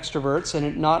versus extroverts,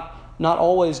 and not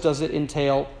always does it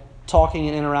entail talking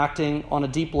and interacting on a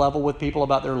deep level with people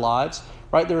about their lives.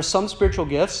 Right? There are some spiritual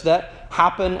gifts that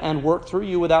happen and work through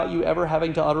you without you ever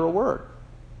having to utter a word.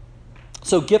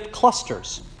 So gift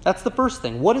clusters. That's the first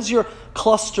thing. What is your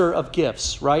cluster of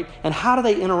gifts, right? And how do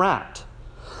they interact?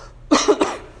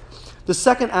 The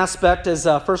second aspect, as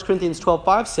 1 Corinthians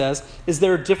 12:5 says, is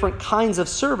there are different kinds of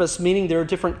service, meaning there are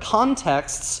different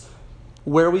contexts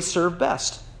where we serve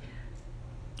best,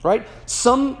 right?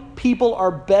 Some people are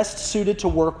best suited to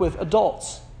work with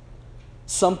adults.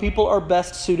 Some people are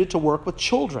best suited to work with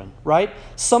children, right?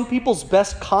 Some people's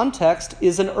best context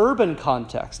is an urban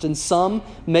context, and some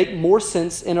make more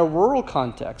sense in a rural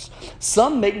context.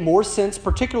 Some make more sense,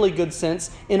 particularly good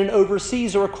sense, in an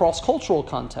overseas or a cross-cultural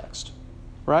context,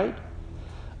 right?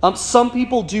 Some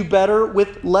people do better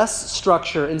with less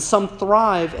structure, and some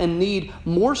thrive and need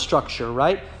more structure,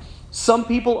 right? Some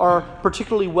people are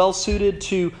particularly well suited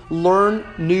to learn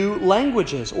new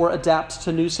languages or adapt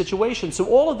to new situations. So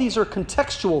all of these are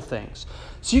contextual things.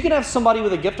 So you can have somebody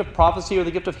with a gift of prophecy or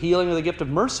the gift of healing or the gift of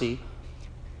mercy,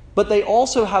 but they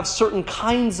also have certain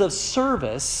kinds of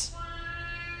service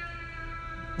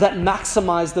that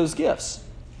maximize those gifts,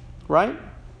 right?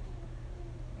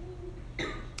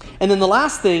 And then the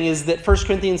last thing is that 1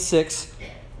 Corinthians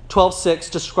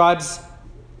 12:6 describes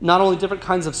not only different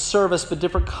kinds of service, but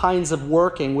different kinds of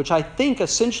working, which I think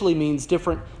essentially means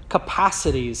different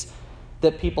capacities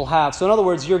that people have. So in other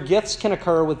words, your gifts can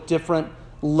occur with different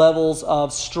levels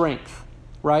of strength,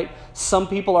 right? Some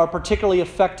people are particularly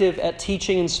effective at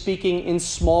teaching and speaking in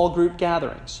small group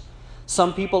gatherings.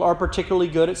 Some people are particularly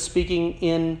good at speaking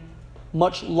in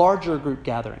much larger group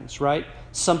gatherings, right?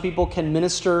 Some people can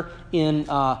minister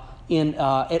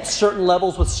at certain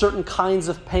levels with certain kinds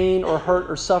of pain or hurt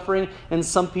or suffering, and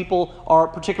some people are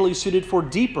particularly suited for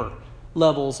deeper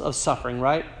levels of suffering,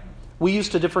 right? We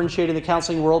used to differentiate in the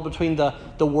counseling world between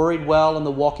the worried well and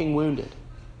the walking wounded,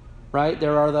 right?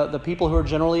 There are the people who are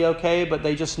generally okay, but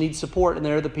they just need support, and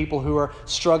there are the people who are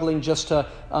struggling just to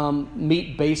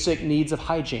meet basic needs of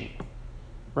hygiene,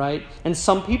 right? And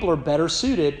some people are better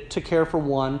suited to care for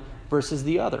one versus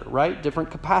the other, right?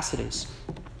 Different capacities.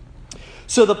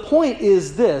 So the point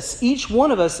is this: each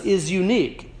one of us is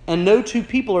unique, and no two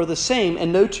people are the same,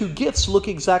 and no two gifts look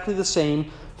exactly the same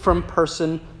from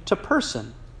person to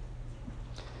person.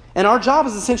 And our job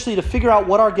is essentially to figure out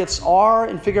what our gifts are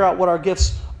and figure out what our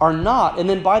gifts are not. And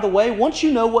then, by the way, once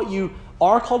you know what you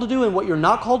are called to do and what you're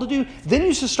not called to do, then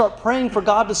you should start praying for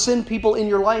God to send people in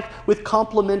your life with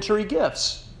complementary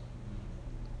gifts.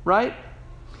 Right?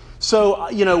 So,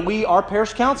 our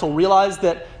parish council realized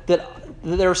that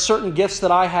there are certain gifts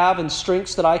that I have and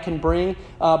strengths that I can bring,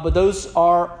 but those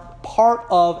are part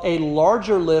of a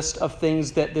larger list of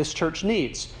things that this church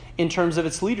needs in terms of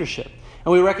its leadership.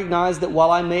 And we recognize that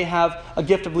while I may have a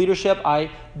gift of leadership,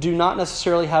 I do not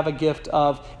necessarily have a gift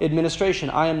of administration.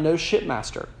 I am no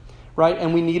shipmaster, right?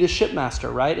 And we need a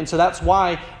shipmaster, right? And so that's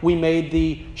why we made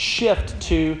the shift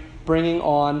to bringing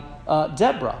on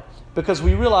Deborah, because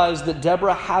we realized that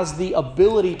Deborah has the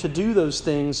ability to do those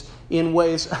things in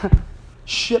ways...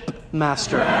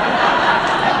 Shipmaster.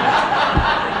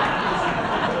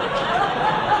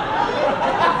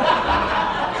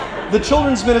 The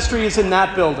children's ministry is in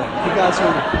that building. You guys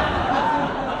are...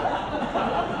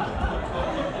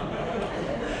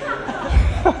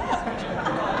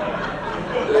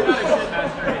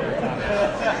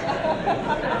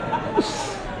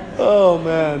 Oh,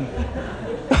 man.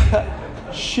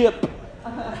 Ship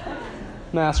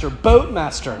master. Boat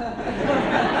master.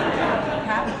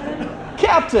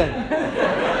 Captain.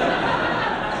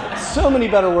 So many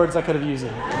better words I could have used.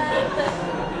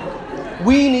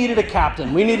 We needed a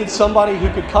captain. We needed somebody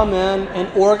who could come in and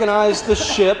organize the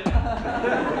ship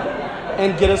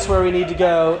and get us where we need to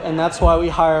go, and that's why we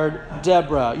hired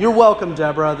Deborah. You're welcome,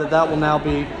 Deborah, that will now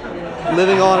be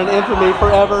living on in infamy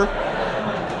forever.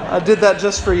 I did that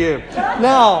just for you.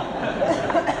 Now,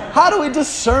 how do we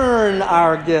discern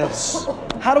our gifts?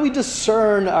 How do we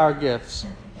discern our gifts?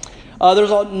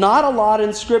 There's not a lot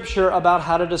in Scripture about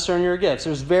how to discern your gifts.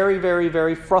 There's very, very,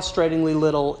 very frustratingly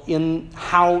little in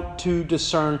how to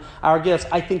discern our gifts.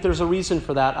 I think there's a reason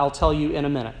for that. I'll tell you in a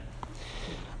minute.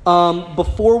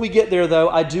 Before we get there, though,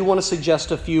 I do want to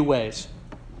suggest a few ways.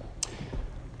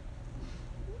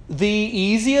 The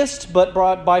easiest, but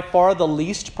by far the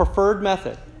least preferred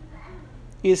method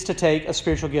is to take a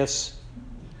spiritual gifts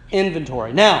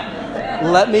inventory. Now,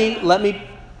 let me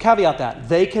caveat that.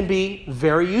 They can be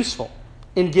very useful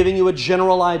in giving you a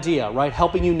general idea, right?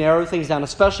 Helping you narrow things down,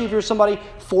 especially if you're somebody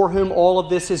for whom all of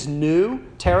this is new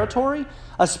territory.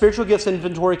 A spiritual gifts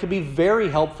inventory can be very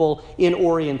helpful in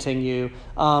orienting you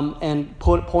and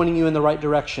pointing you in the right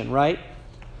direction, right?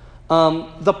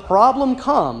 The problem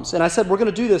comes, and I said we're going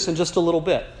to do this in just a little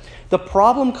bit. The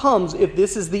problem comes if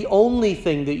this is the only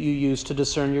thing that you use to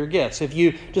discern your gifts. If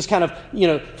you just kind of,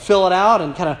 fill it out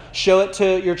and kind of show it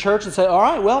to your church and say, "All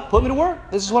right, well, put me to work.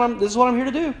 This is what I'm here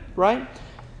to do," right?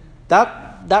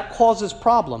 That causes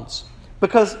problems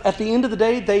because at the end of the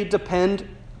day, they depend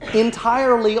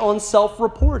entirely on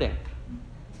self-reporting.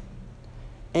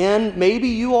 And maybe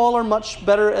you all are much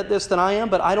better at this than I am,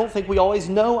 but I don't think we always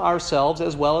know ourselves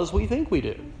as well as we think we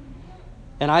do.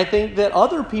 And I think that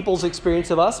other people's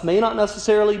experience of us may not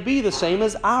necessarily be the same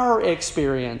as our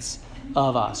experience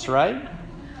of us, right?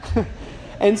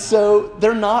 And so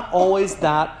they're not always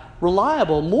that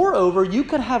reliable. Moreover, you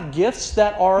could have gifts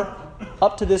that are,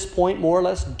 up to this point, more or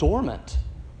less dormant,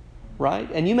 right?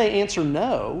 And you may answer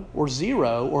no, or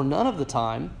zero, or none of the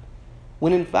time,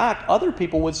 when in fact other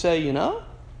people would say,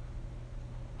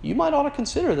 you might ought to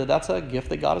consider that that's a gift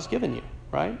that God has given you,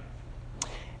 right?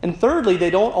 And thirdly,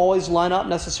 they don't always line up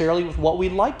necessarily with what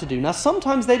we'd like to do. Now,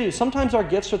 sometimes they do. Sometimes our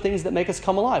gifts are things that make us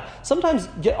come alive. Sometimes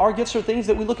our gifts are things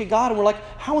that we look at God and we're like,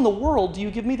 how in the world do you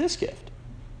give me this gift?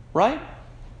 Right?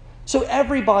 So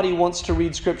everybody wants to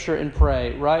read Scripture and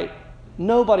pray, right?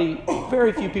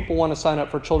 Very few people want to sign up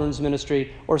for children's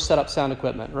ministry or set up sound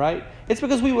equipment, right? It's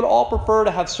because we would all prefer to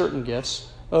have certain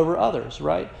gifts over others,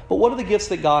 right? But what are the gifts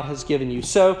that God has given you?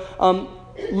 So,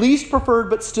 least preferred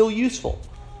but still useful.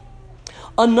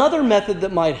 Another method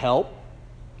that might help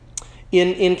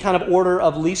in kind of order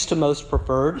of least to most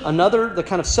preferred, the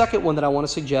kind of second one that I want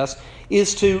to suggest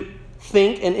is to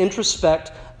think and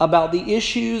introspect about the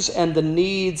issues and the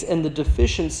needs and the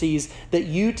deficiencies that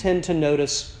you tend to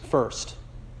notice first.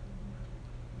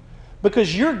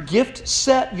 Because your gift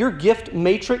set, your gift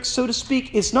matrix, so to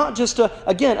speak, is not just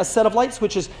a set of light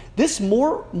switches. This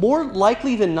more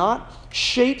likely than not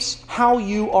shapes how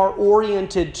you are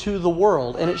oriented to the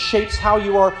world, and it shapes how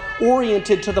you are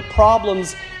oriented to the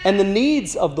problems and the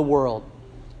needs of the world.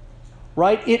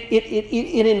 Right?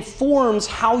 It informs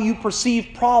how you perceive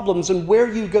problems and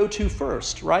where you go to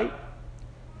first, right?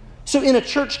 So in a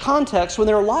church context, when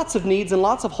there are lots of needs and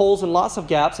lots of holes and lots of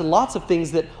gaps and lots of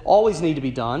things that always need to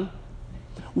be done,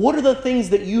 what are the things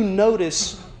that you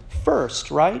notice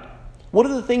first, right? What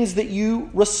are the things that you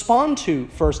respond to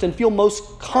first and feel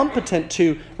most competent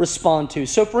to respond to?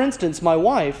 So for instance, my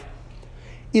wife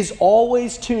is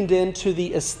always tuned in to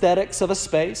the aesthetics of a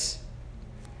space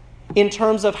in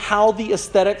terms of how the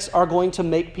aesthetics are going to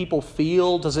make people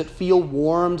feel. Does it feel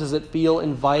warm? Does it feel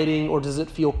inviting? Or does it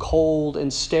feel cold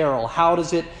and sterile? How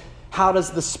does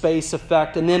the space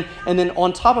affect? And then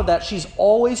on top of that, she's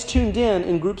always tuned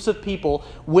in groups of people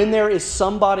when there is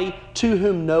somebody to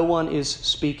whom no one is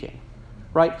speaking.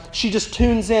 Right? She just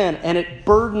tunes in, and it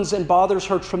burdens and bothers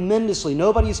her tremendously.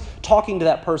 Nobody's talking to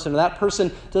that person, or that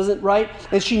person doesn't, right?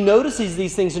 And she notices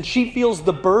these things, and she feels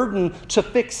the burden to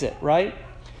fix it, right?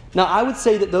 Now, I would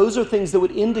say that those are things that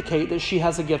would indicate that she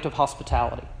has a gift of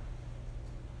hospitality,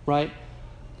 right?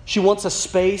 She wants a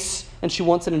space, and she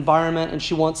wants an environment, and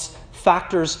she wants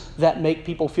factors that make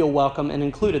people feel welcome and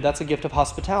included. That's a gift of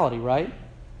hospitality, right?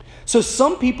 So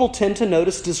some people tend to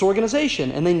notice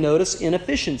disorganization, and they notice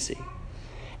inefficiency.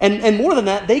 And more than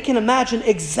that, they can imagine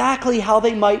exactly how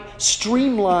they might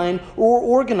streamline or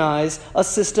organize a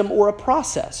system or a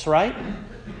process, right?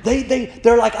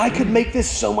 They're like, I could make this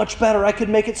so much better. I could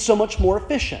make it so much more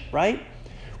efficient, right?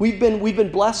 We've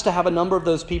been blessed to have a number of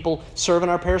those people serve in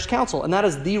our parish council, and that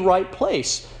is the right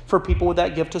place for people with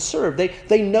that gift to serve.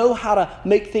 They know how to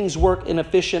make things work in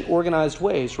efficient, organized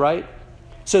ways, right?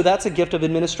 So that's a gift of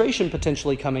administration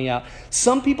potentially coming out.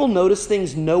 Some people notice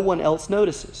things no one else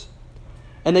notices.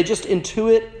 And they just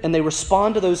intuit and they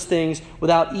respond to those things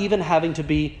without even having to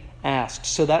be asked.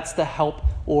 So that's the help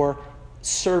or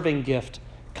serving gift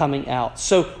coming out.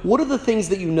 So what are the things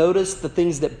that you notice, the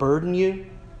things that burden you?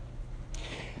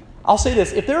 I'll say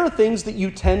this. If there are things that you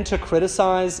tend to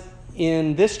criticize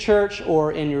in this church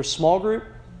or in your small group,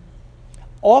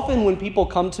 often when people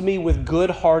come to me with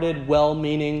good-hearted,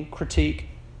 well-meaning critique,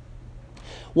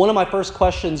 one of my first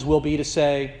questions will be to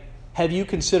say, have you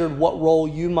considered what role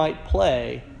you might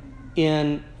play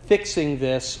in fixing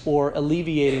this or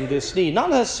alleviating this need? Not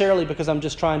necessarily because I'm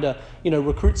just trying to,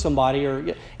 recruit somebody,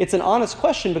 or it's an honest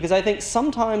question, because I think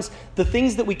sometimes the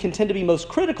things that we can tend to be most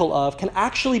critical of can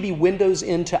actually be windows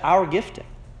into our gifting.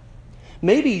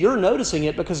 Maybe you're noticing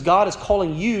it because God is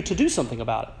calling you to do something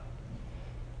about it.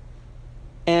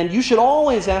 And you should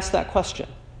always ask that question,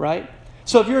 right?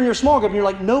 So if you're in your small group and you're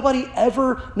like, nobody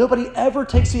ever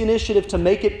takes the initiative to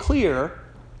make it clear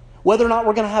whether or not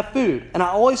we're going to have food. And I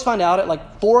always find out at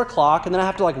like 4 o'clock, and then I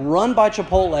have to run by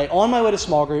Chipotle on my way to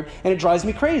small group, and it drives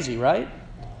me crazy, right?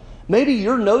 Maybe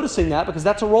you're noticing that because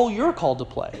that's a role you're called to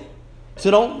play.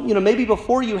 So don't, maybe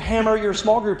before you hammer your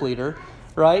small group leader,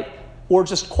 right, or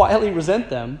just quietly resent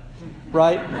them,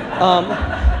 right?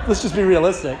 Let's just be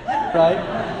realistic,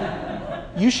 right?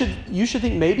 You should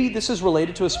think maybe this is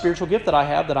related to a spiritual gift that I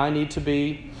have that I need to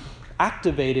be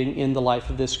activating in the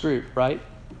life of this group, right?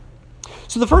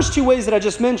 So the first two ways that I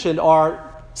just mentioned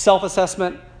are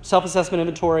self-assessment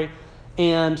inventory,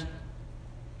 and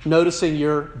noticing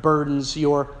your burdens,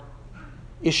 your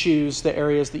issues, the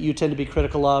areas that you tend to be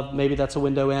critical of. Maybe that's a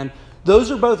window in. Those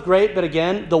are both great, but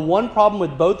again, the one problem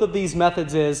with both of these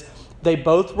methods is they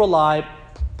both rely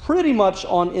pretty much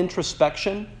on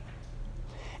introspection.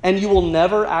 And you will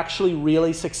never actually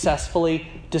really successfully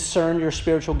discern your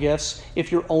spiritual gifts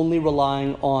if you're only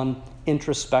relying on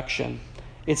introspection.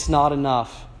 It's not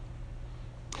enough.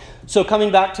 So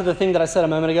coming back to the thing that I said a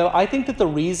moment ago, I think that the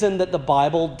reason that the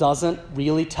Bible doesn't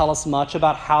really tell us much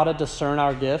about how to discern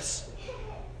our gifts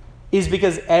is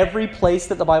because every place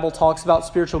that the Bible talks about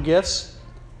spiritual gifts,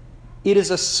 it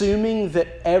is assuming that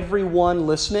everyone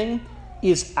listening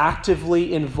is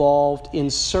actively involved in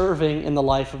serving in the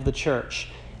life of the church.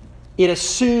 It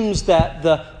assumes that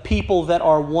the people that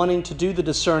are wanting to do the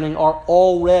discerning are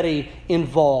already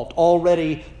involved,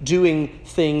 already doing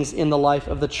things in the life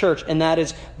of the church. And that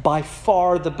is by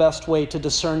far the best way to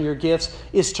discern your gifts,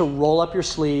 is to roll up your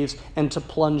sleeves and to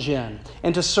plunge in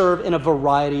and to serve in a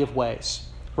variety of ways.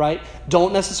 Right?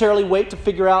 Don't necessarily wait to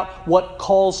figure out what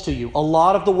calls to you. A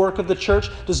lot of the work of the church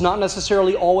does not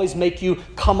necessarily always make you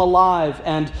come alive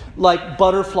and like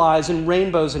butterflies and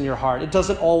rainbows in your heart. It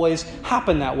doesn't always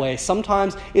happen that way.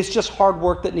 Sometimes it's just hard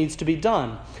work that needs to be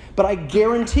done. But I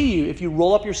guarantee you, if you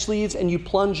roll up your sleeves and you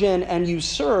plunge in and you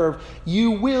serve,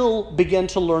 you will begin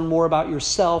to learn more about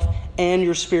yourself and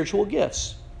your spiritual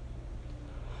gifts.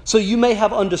 So you may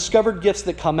have undiscovered gifts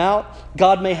that come out.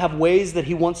 God may have ways that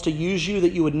He wants to use you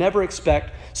that you would never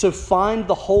expect. So find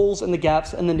the holes and the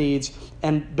gaps and the needs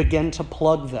and begin to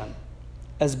plug them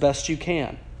as best you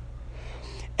can.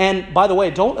 And by the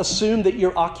way, don't assume that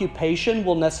your occupation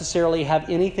will necessarily have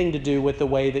anything to do with the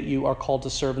way that you are called to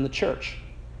serve in the church.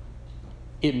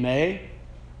 It may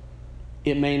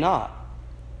not.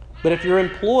 But if you're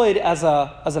employed as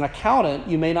an accountant,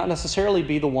 you may not necessarily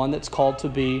be the one that's called to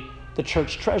be the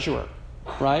church treasurer,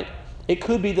 right? It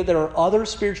could be that there are other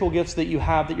spiritual gifts that you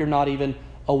have that you're not even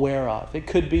aware of. It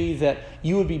could be that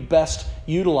you would be best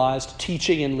utilized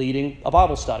teaching and leading a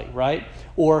Bible study, right?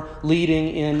 Or leading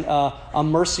in a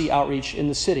mercy outreach in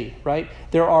the city, right?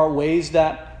 There are ways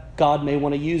that God may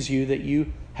want to use you that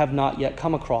you have not yet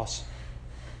come across.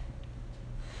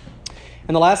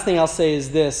 And the last thing I'll say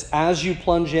is this: as you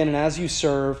plunge in and as you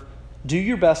serve, do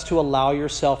your best to allow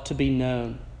yourself to be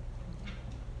known.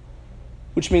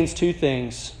 Which means two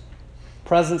things: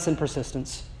 presence and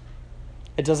persistence.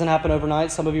 It doesn't happen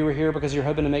overnight. Some of you are here because you're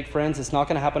hoping to make friends. It's not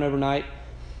going to happen overnight.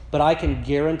 But I can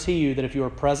guarantee you that if you are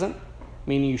present,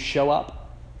 meaning you show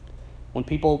up, when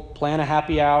people plan a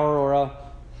happy hour or a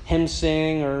hymn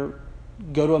sing or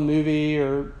go to a movie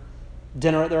or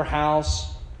dinner at their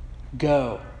house,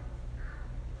 go.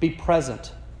 Be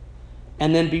present.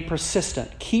 And then be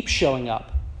persistent. Keep showing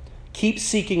up. Keep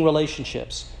seeking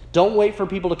relationships. Don't wait for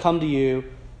people to come to you.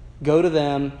 Go to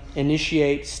them,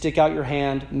 initiate, stick out your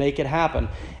hand, make it happen.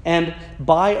 And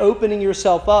by opening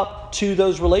yourself up to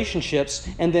those relationships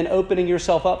and then opening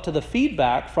yourself up to the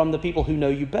feedback from the people who know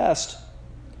you best,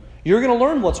 you're going to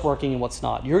learn what's working and what's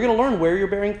not. You're going to learn where you're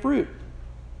bearing fruit.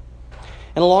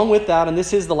 And along with that, and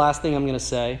this is the last thing I'm going to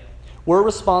say, we're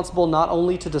responsible not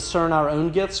only to discern our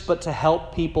own gifts, but to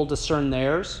help people discern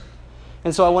theirs.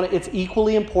 And so it's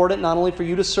equally important not only for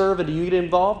you to serve and you get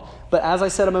involved, but as I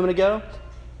said a moment ago,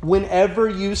 whenever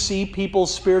you see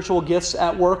people's spiritual gifts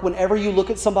at work, whenever you look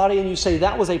at somebody and you say,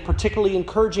 that was a particularly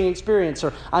encouraging experience,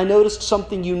 or I noticed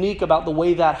something unique about the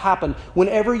way that happened,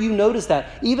 whenever you notice that,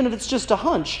 even if it's just a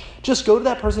hunch, just go to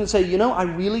that person and say, I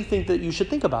really think that you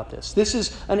should think about this. This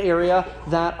is an area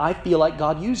that I feel like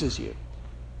God uses you.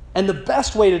 And the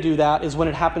best way to do that is when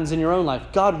it happens in your own life.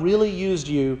 God really used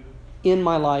you in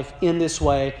my life in this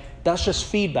way. That's just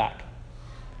feedback.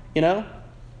 We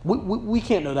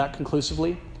can't know that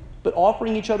conclusively. But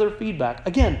offering each other feedback.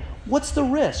 Again, what's the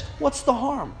risk? What's the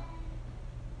harm?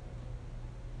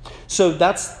 So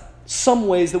that's some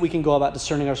ways that we can go about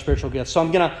discerning our spiritual gifts. So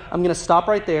I'm gonna stop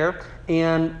right there,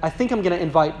 and I think I'm gonna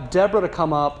invite Deborah to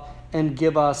come up and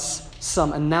give us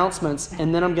some announcements,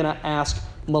 and then I'm gonna ask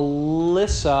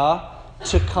Melissa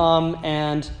to come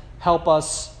and help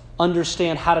us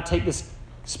understand how to take this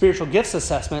spiritual gifts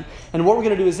assessment. And what we're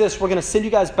going to do is this: we're going to send you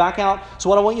guys back out.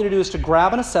 So what I want you to do is to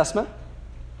grab an assessment,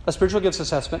 a spiritual gifts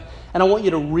assessment, and I want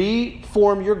you to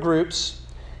reform your groups,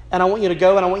 and I want you to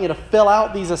go and I want you to fill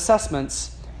out these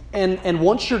assessments. And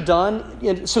once you're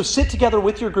done, so sit together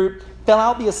with your group, fill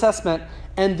out the assessment,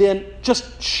 and then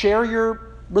just share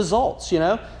your results,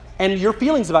 and your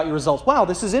feelings about your results. Wow,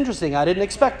 this is interesting. I didn't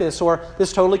expect this, or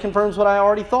this totally confirms what I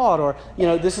already thought, or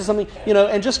this is something,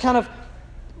 and just kind of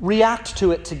react to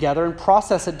it together and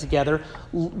process it together.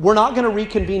 We're not going to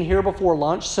reconvene here before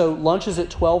lunch, so lunch is at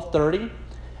 12:30.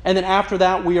 And then after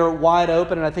that, we are wide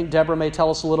open, and I think Deborah may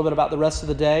tell us a little bit about the rest of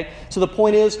the day. So the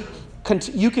point is,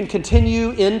 you can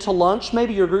continue into lunch.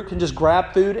 Maybe your group can just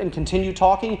grab food and continue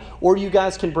talking, or you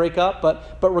guys can break up.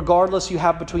 But regardless, you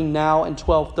have between now and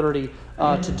 12:30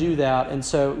 to do that. And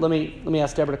so let me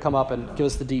ask Deborah to come up and give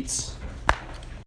us the deets.